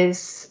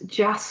has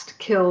just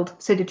killed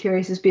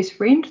Sagittarius's best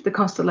friend, the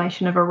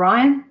constellation of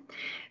Orion.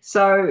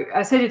 So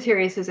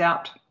Sagittarius is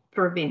out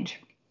for revenge.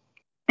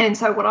 And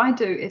so what I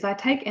do is I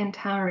take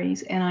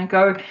Antares and I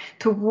go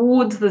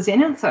towards the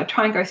zenith. So I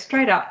try and go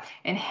straight up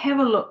and have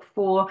a look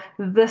for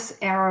this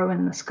arrow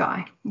in the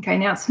sky. Okay,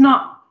 now it's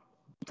not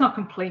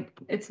complete,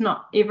 it's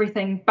not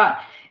everything, but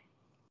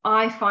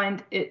I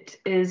find it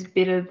is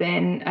better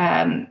than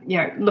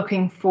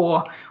looking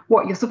for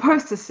what you're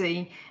supposed to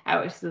see,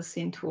 which is the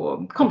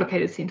centaur,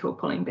 complicated centaur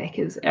pulling back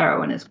his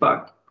arrow in his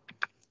bow.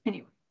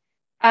 Anyway,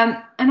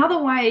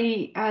 another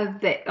way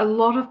that a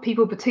lot of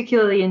people,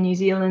 particularly in New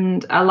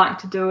Zealand, like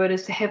to do it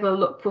is to have a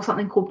look for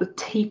something called the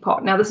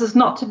teapot. Now, this is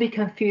not to be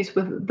confused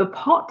with the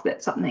pot.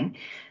 That's something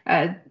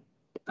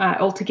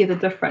altogether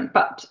different,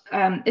 but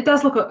it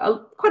does look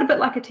quite a bit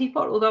like a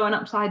teapot, although an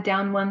upside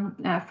down one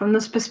from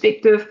this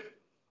perspective.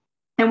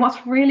 And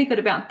what's really good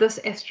about this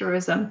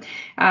asterism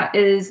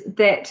is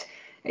that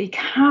you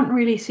can't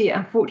really see it,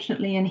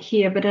 unfortunately, in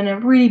here, but in a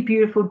really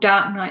beautiful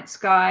dark night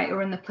sky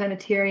or in the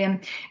planetarium,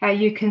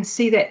 you can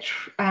see that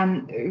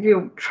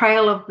real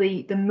trail of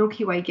the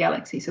Milky Way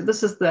galaxy. So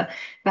this is the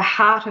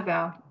heart of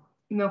our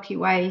Milky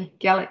Way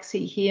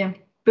galaxy here.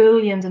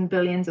 Billions and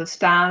billions of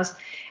stars,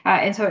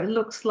 and so it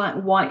looks like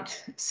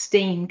white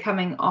steam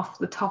coming off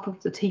the top of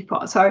the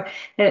teapot. So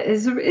it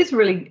is a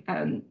really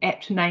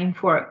apt name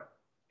for it.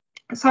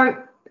 So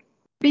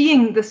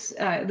being this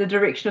the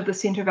direction of the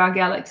center of our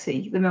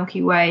galaxy, the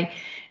Milky Way,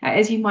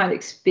 as you might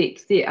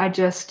expect, there are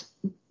just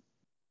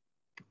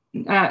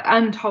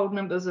untold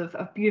numbers of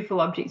beautiful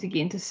objects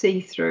again to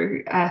see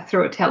through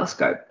a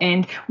telescope.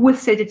 And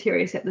with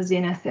Sagittarius at the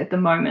zenith at the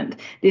moment,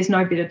 there's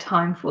no better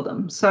time for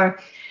them. So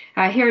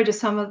here are just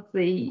some of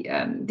the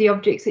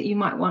objects that you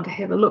might want to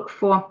have a look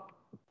for.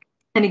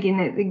 And again,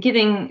 they're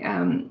getting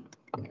a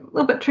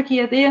little bit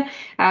trickier there,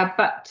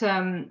 but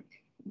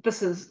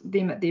this is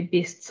them at their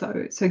best,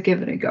 so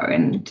give it a go.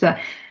 And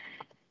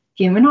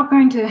Again, we're not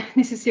going to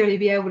necessarily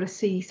be able to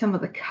see some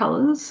of the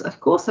colours, of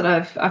course, that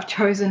I've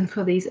chosen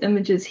for these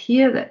images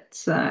here. That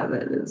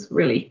is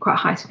really quite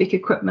high-spec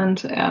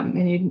equipment,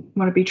 and you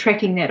want to be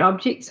tracking that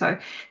object. So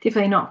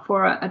definitely not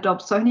for a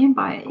Dobsonian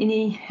by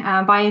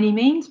any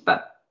means,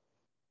 but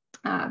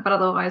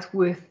otherwise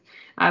worth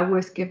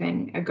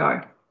giving a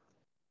go.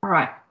 All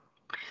right,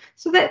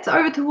 so that's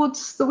over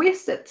towards the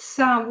west. It's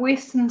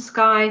western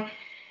sky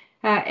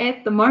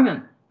at the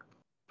moment,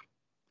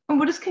 and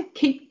we'll just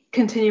keep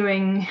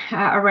continuing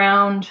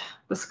around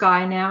the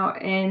sky now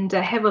and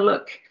have a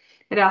look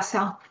at our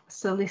south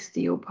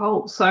celestial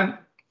pole. So I don't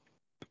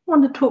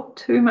want to talk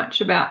too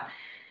much about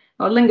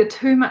or linger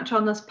too much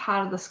on this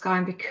part of the sky,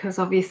 because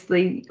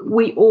obviously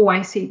we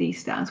always see these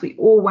stars, we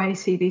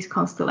always see these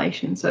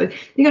constellations, so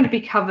they're going to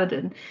be covered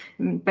in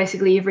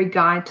basically every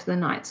guide to the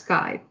night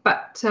sky.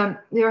 But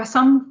there are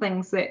some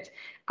things that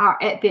are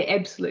at their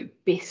absolute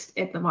best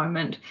at the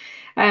moment.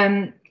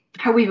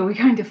 However, we're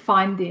going to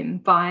find them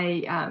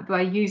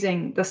by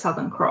using the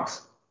Southern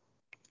Cross.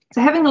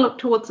 So having a look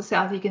towards the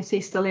south, you can see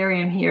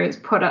Stellarium here has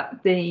put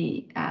up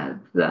the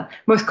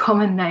most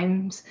common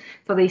names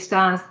for these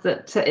stars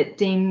that it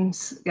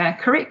deems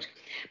correct.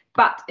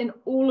 But in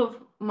all of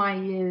my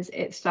years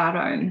at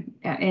Stardome,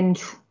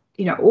 and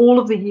all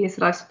of the years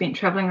that I've spent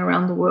traveling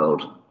around the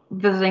world,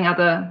 visiting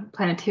other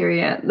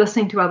planetaria,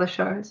 listening to other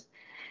shows,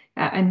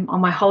 and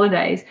on my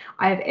holidays,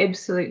 I have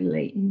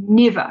absolutely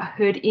never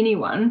heard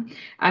anyone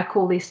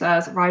call these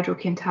stars Rigel,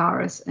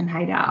 Kentaurus, and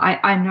Hadar.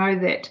 I know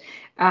that,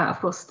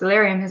 of course,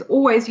 Stellarium has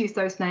always used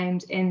those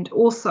names, and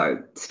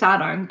also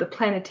Stardome, the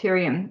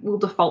planetarium, will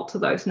default to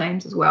those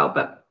names as well.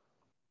 But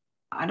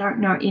I don't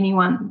know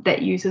anyone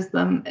that uses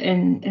them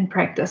in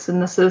practice,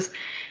 and this is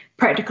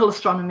practical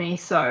astronomy,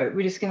 so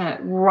we're just going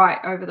to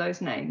write over those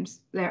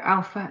names. They're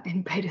Alpha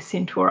and Beta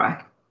Centauri.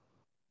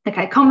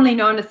 Okay, commonly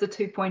known as the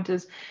two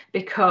pointers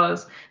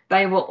because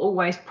they will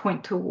always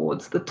point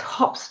towards the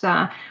top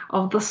star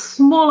of the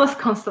smallest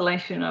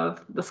constellation of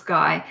the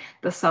sky,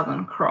 the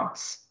Southern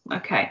Cross.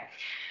 Okay.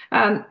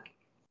 Now,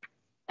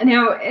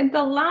 in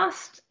the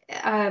last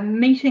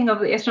meeting of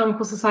the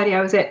Astronomical Society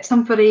I was at,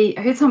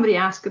 I heard somebody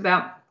ask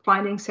about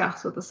finding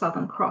south of the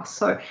Southern Cross.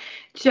 So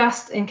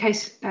just in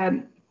case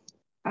you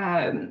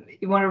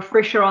want a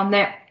refresher on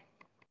that,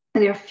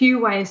 there are a few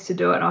ways to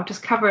do it. I'll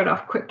just cover it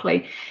off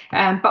quickly.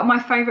 But my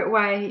favourite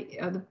way,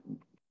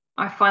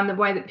 I find the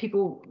way that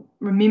people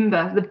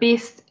remember the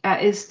best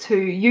is to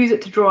use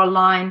it to draw a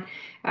line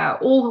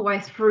all the way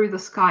through the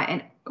sky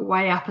and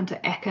way up into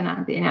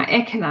Achernar there. Now,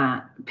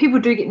 Achernar, people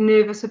do get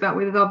nervous about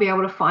whether they'll be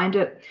able to find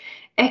it.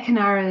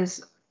 Achernar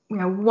is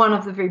one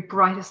of the very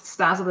brightest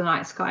stars of the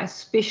night sky,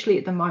 especially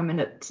at the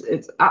moment.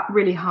 It's up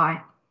really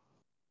high,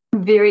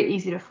 very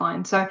easy to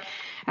find. So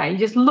you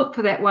just look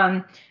for that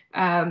one.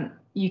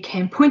 You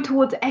can point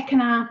towards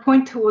Achernar,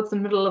 point towards the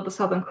middle of the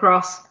Southern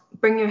Cross,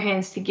 bring your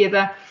hands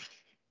together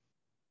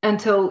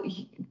until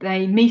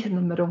they meet in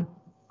the middle.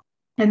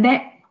 And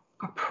that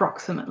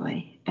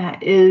approximately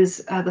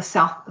is the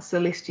south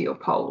celestial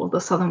pole, or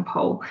the southern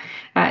pole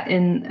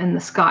in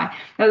the sky.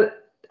 Now,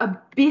 a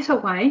better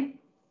way,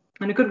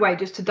 and a good way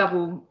just to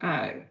double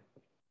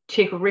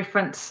check or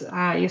reference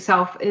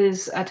yourself,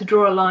 is to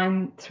draw a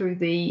line through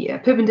the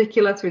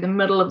perpendicular through the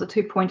middle of the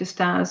two pointer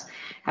stars,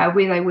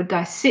 where they would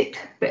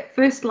dissect that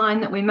first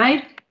line that we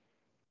made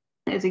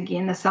is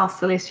again the south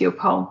celestial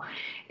pole,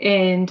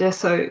 and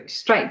so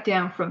straight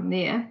down from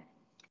there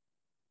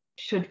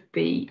should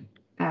be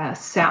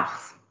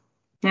south.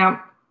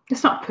 Now,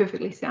 it's not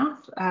perfectly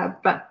south,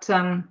 but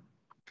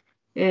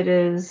it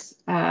is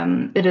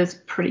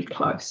pretty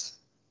close.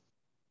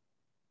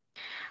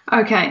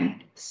 Okay,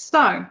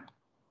 so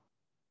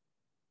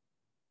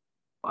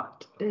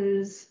what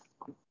is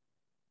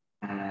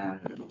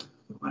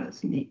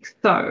next?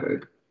 So,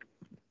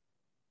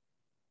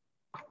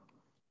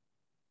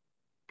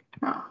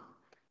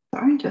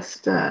 sorry,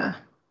 just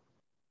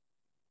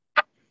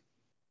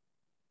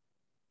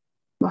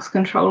lost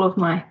control of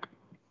my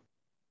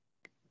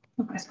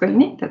screen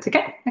there. That's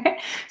okay. Okay,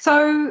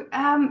 so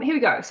here we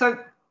go. So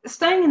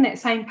staying in that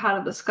same part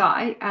of the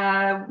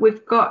sky,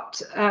 we've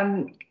got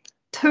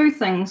two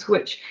things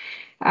which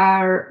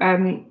are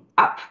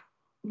up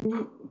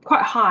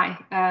quite high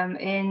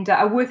and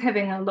are worth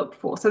having a look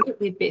for. So at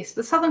their best,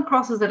 the Southern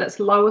Cross is at its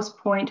lowest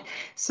point,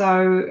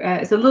 so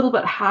it's a little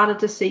bit harder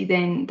to see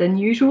than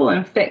usual.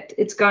 In fact,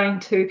 it's going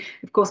to,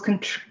 of course,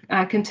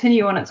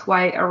 continue on its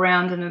way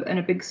around in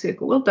a big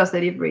circle. Well, it does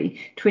that every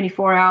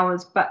 24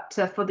 hours, but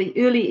for the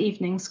early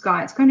evening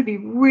sky, it's going to be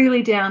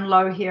really down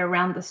low here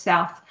around the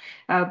south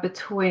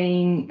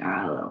between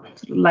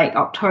sort of late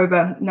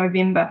October,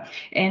 November,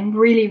 and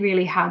really,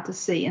 really hard to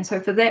see. And so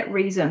for that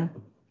reason,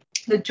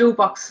 the jewel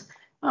box,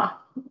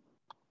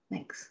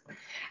 it's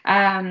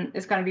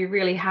going to be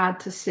really hard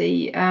to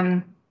see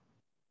the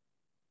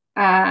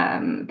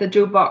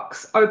jewel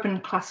box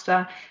open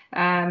cluster.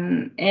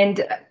 And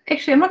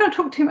actually, I'm not going to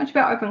talk too much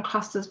about open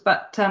clusters,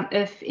 but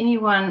if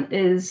anyone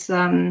is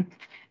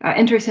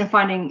interested in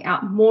finding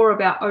out more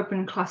about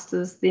open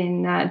clusters,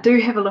 then do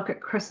have a look at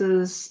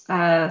Chris's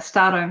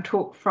Stardome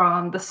talk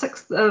from the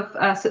 6th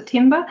of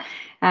September.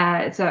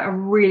 It's a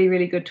really,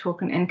 really good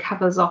talk and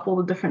covers off all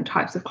the different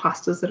types of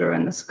clusters that are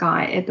in the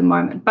sky at the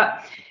moment.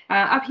 But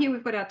up here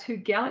we've got our two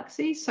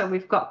galaxies. So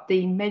we've got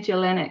the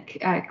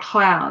Magellanic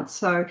Cloud.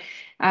 So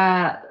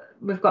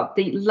we've got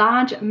the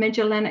Large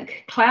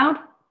Magellanic Cloud,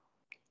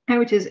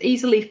 which is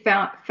easily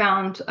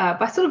found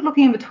by sort of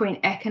looking in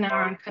between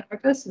Achernar and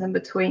Canopus, and in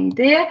between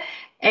there.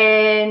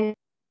 And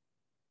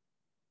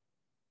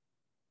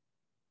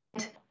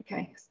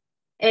okay,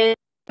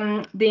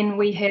 and then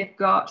we have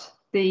got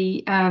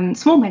the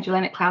Small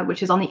Magellanic Cloud,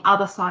 which is on the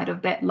other side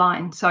of that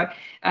line. So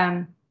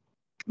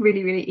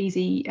really, really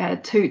easy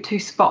to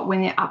spot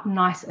when they're up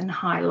nice and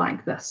high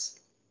like this.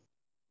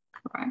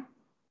 All right.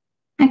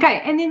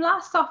 Okay, and then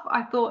last off,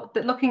 I thought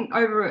that looking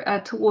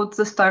over towards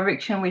this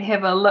direction, we'd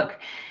have a look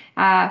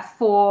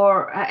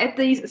at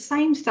these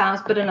same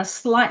stars, but in a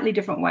slightly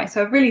different way.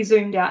 So I've really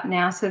zoomed out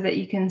now so that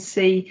you can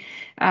see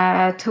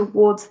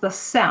towards the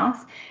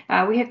south.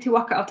 We have Te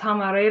Waka o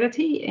Tama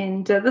Rarity,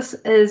 and this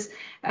is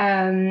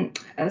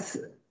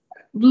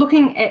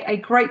looking at a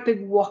great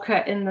big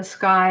waka in the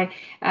sky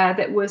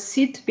that was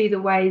said to be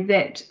the way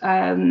that,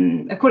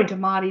 according to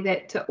Māori,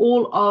 that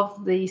all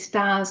of the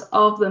stars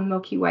of the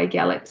Milky Way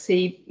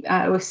galaxy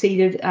were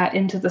seeded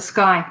into the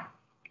sky.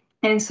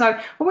 And so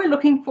what we're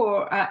looking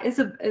for is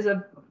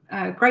a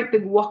great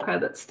big waka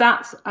that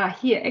starts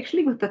here,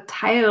 actually with the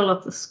tail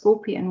of the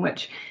scorpion,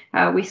 which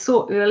we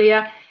saw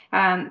earlier.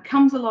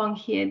 Comes along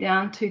here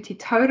down to Te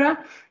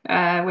Taura,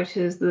 which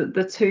is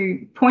the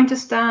two pointer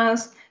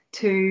stars,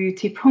 to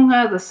Te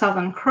Punga, the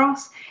Southern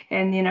Cross,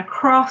 and then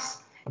across,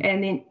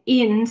 and then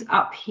ends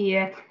up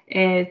here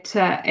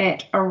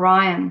at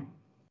Orion.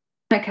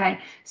 Okay,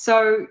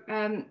 so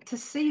to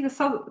see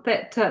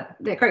that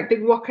great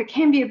big waka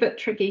can be a bit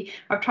tricky.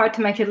 I've tried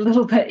to make it a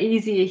little bit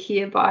easier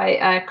here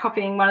by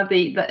copying one of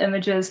the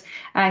images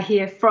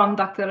here from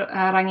Dr.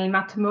 Rangi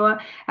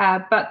Matamua,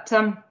 but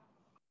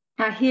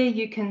here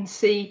you can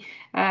see,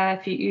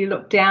 if you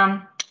look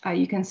down,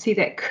 you can see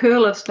that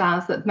curl of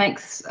stars that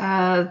makes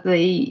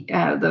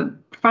the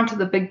front of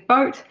the big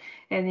boat,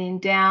 and then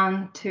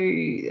down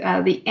to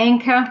the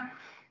anchor.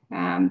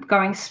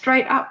 Going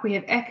straight up, we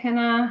have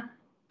Achernar,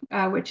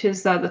 which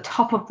is the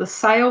top of the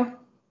sail,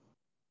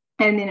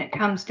 and then it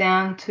comes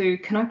down to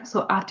Canopus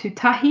or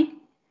Atutahi,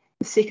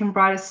 the second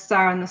brightest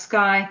star in the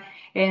sky,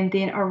 and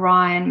then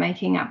Orion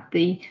making up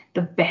the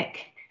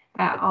back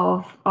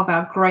of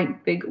our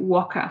great big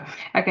waka.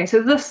 Okay,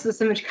 so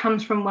this image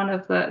comes from one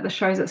of the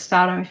shows at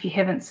Stardome. If you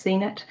haven't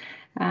seen it,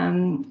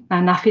 Nawhitua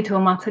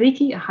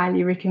Matariki, I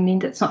highly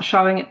recommend it. It's not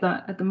showing at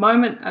the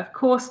moment, of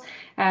course,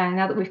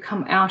 now that we've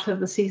come out of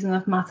the season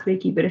of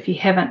Matariki, but if you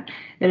haven't,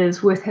 it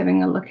is worth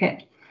having a look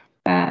at,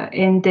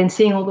 and then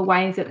seeing all the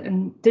ways that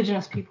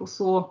Indigenous people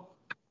saw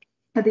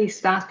these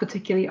stars,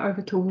 particularly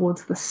over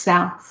towards the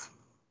south.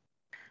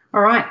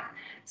 All right,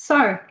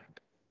 so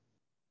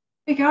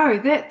there you go.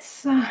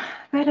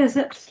 That is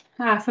it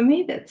for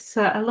me. That's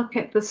a look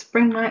at the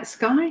spring night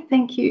sky.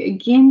 Thank you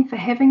again for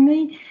having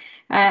me.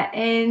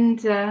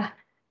 And yeah,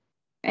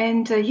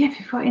 if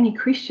you've got any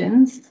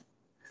questions,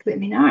 let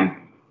me know.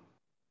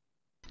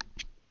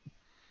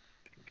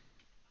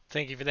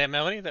 Thank you for that,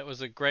 Melanie. That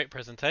was a great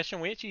presentation.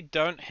 We actually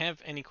don't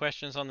have any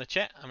questions on the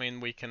chat. I mean,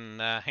 we can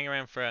hang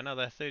around for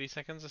another 30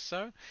 seconds or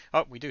so.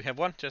 Oh, we do have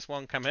one. Just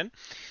one come in.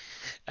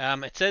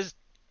 It says,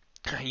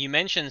 you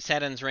mentioned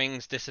Saturn's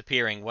rings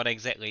disappearing. What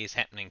exactly is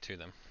happening to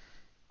them?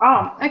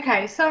 Oh,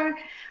 okay. So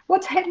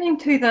what's happening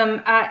to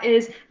them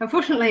is,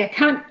 unfortunately, I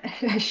can't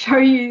show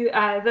you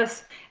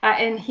this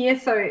in here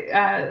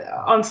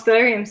on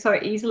Stellarium so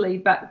easily,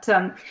 but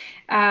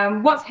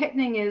what's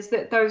happening is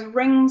that those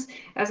rings,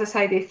 as I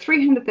say, they're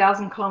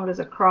 300,000 kilometers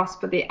across,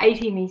 but they're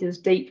 80 meters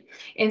deep.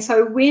 And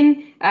so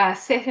when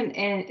Saturn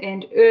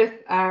and Earth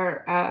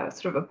are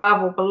sort of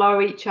above or below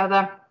each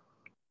other,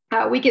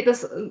 we get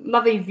this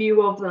lovely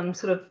view of them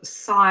sort of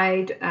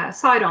side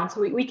on, so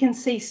we can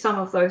see some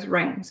of those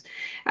rings.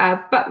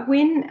 But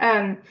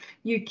when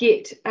you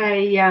get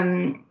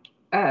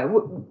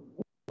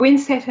when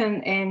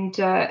Saturn and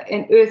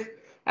Earth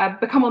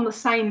become on the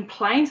same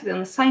plane, so they're on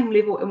the same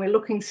level, and we're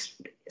looking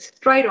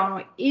straight on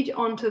or edge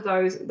onto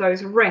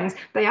those rings,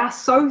 they are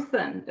so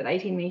thin at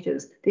 80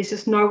 meters. There's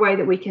just no way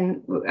that we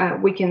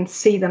can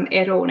see them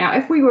at all. Now,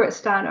 if we were at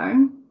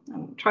Stardome,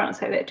 I'm trying not to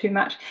say that too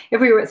much.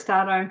 If we were at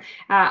Stardome,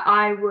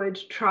 I would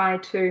try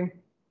to,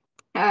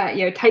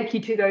 take you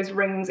to those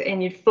rings,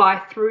 and you'd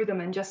fly through them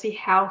and just see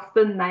how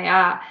thin they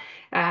are.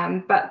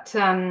 But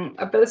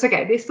it's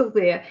okay. They're still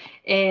there,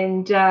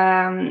 and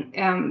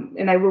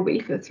they will be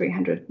for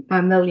 300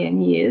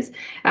 million years.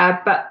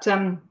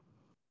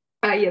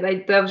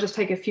 They'll just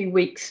take a few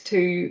weeks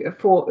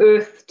for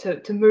Earth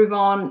to move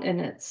on in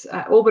its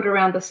orbit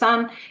around the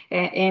sun,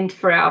 and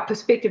for our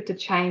perspective to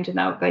change, and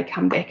they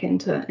come back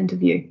into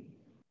view.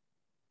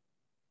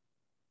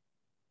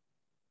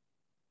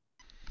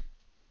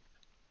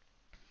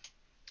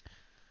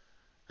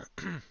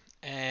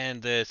 And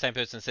then the same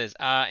person says,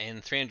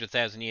 in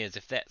 300,000 years,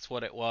 if that's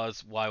what it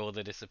was, why will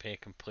they disappear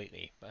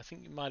completely? But I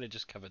think you might have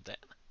just covered that.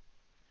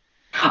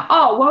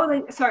 Oh,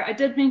 well, sorry, I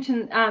did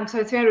mention,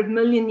 so 300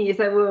 million years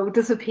they will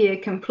disappear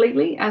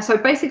completely. So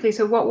basically,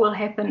 so what will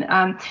happen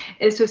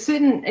is to a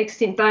certain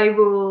extent they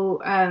will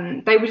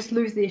just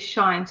lose their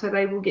shine. So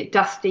they will get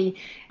dusty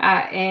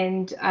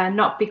and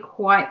not be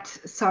quite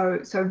so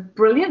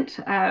brilliant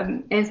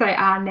as they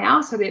are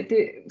now. So they're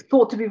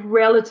thought to be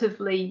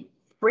relatively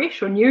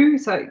fresh or new.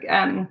 So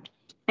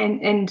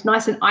and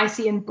nice and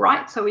icy and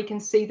bright, so we can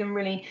see them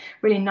really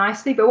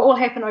nicely. But what will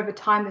happen over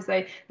time is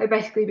they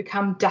basically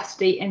become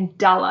dusty and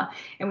duller,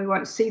 and we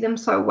won't see them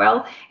so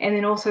well. And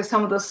then also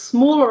some of the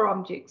smaller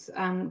objects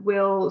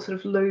will sort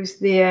of lose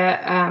their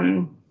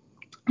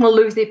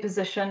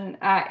position,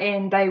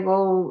 and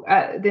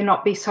there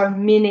not be so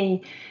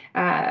many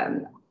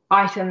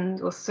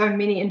items or so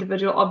many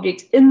individual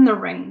objects in the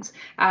rings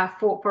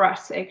for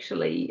us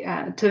actually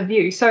to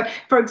view. So,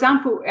 for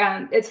example,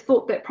 it's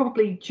thought that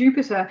probably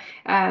Jupiter,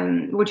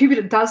 well,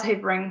 Jupiter does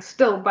have rings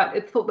still, but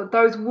it's thought that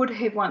those would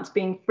have once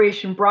been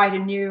fresh and bright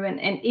and new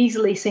and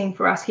easily seen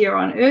for us here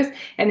on Earth.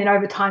 And then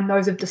over time,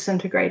 those have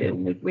disintegrated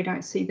and we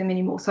don't see them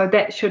anymore. So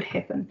that should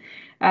happen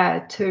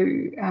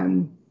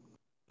to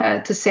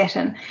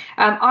Saturn.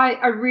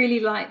 I really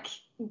like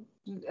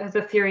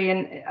the theory,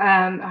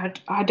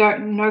 and I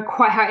don't know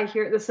quite how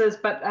accurate this is,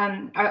 but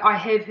I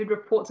have heard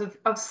reports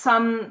of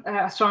some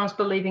astronomers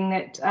believing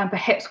that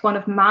perhaps one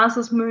of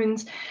Mars's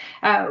moons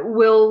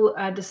will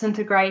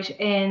disintegrate,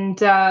 and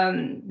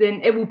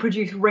then it will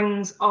produce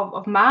rings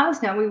of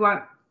Mars. Now we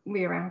won't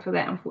be around for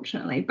that,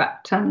 unfortunately,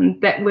 but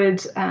that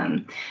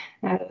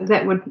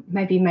would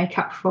maybe make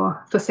up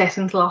for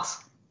Saturn's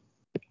loss.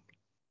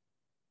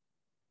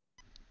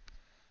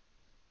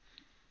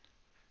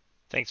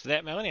 Thanks for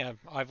that, Melanie.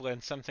 I've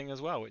learned something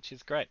as well, which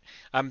is great.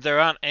 There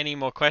aren't any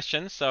more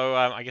questions, so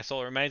I guess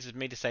all that remains is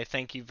me to say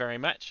thank you very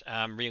much.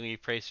 Really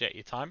appreciate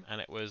your time, and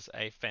it was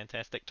a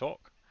fantastic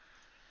talk.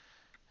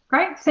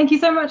 Great. Thank you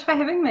so much for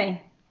having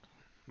me.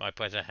 My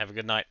pleasure. Have a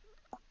good night.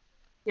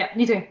 Yeah,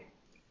 you too.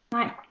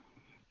 Night.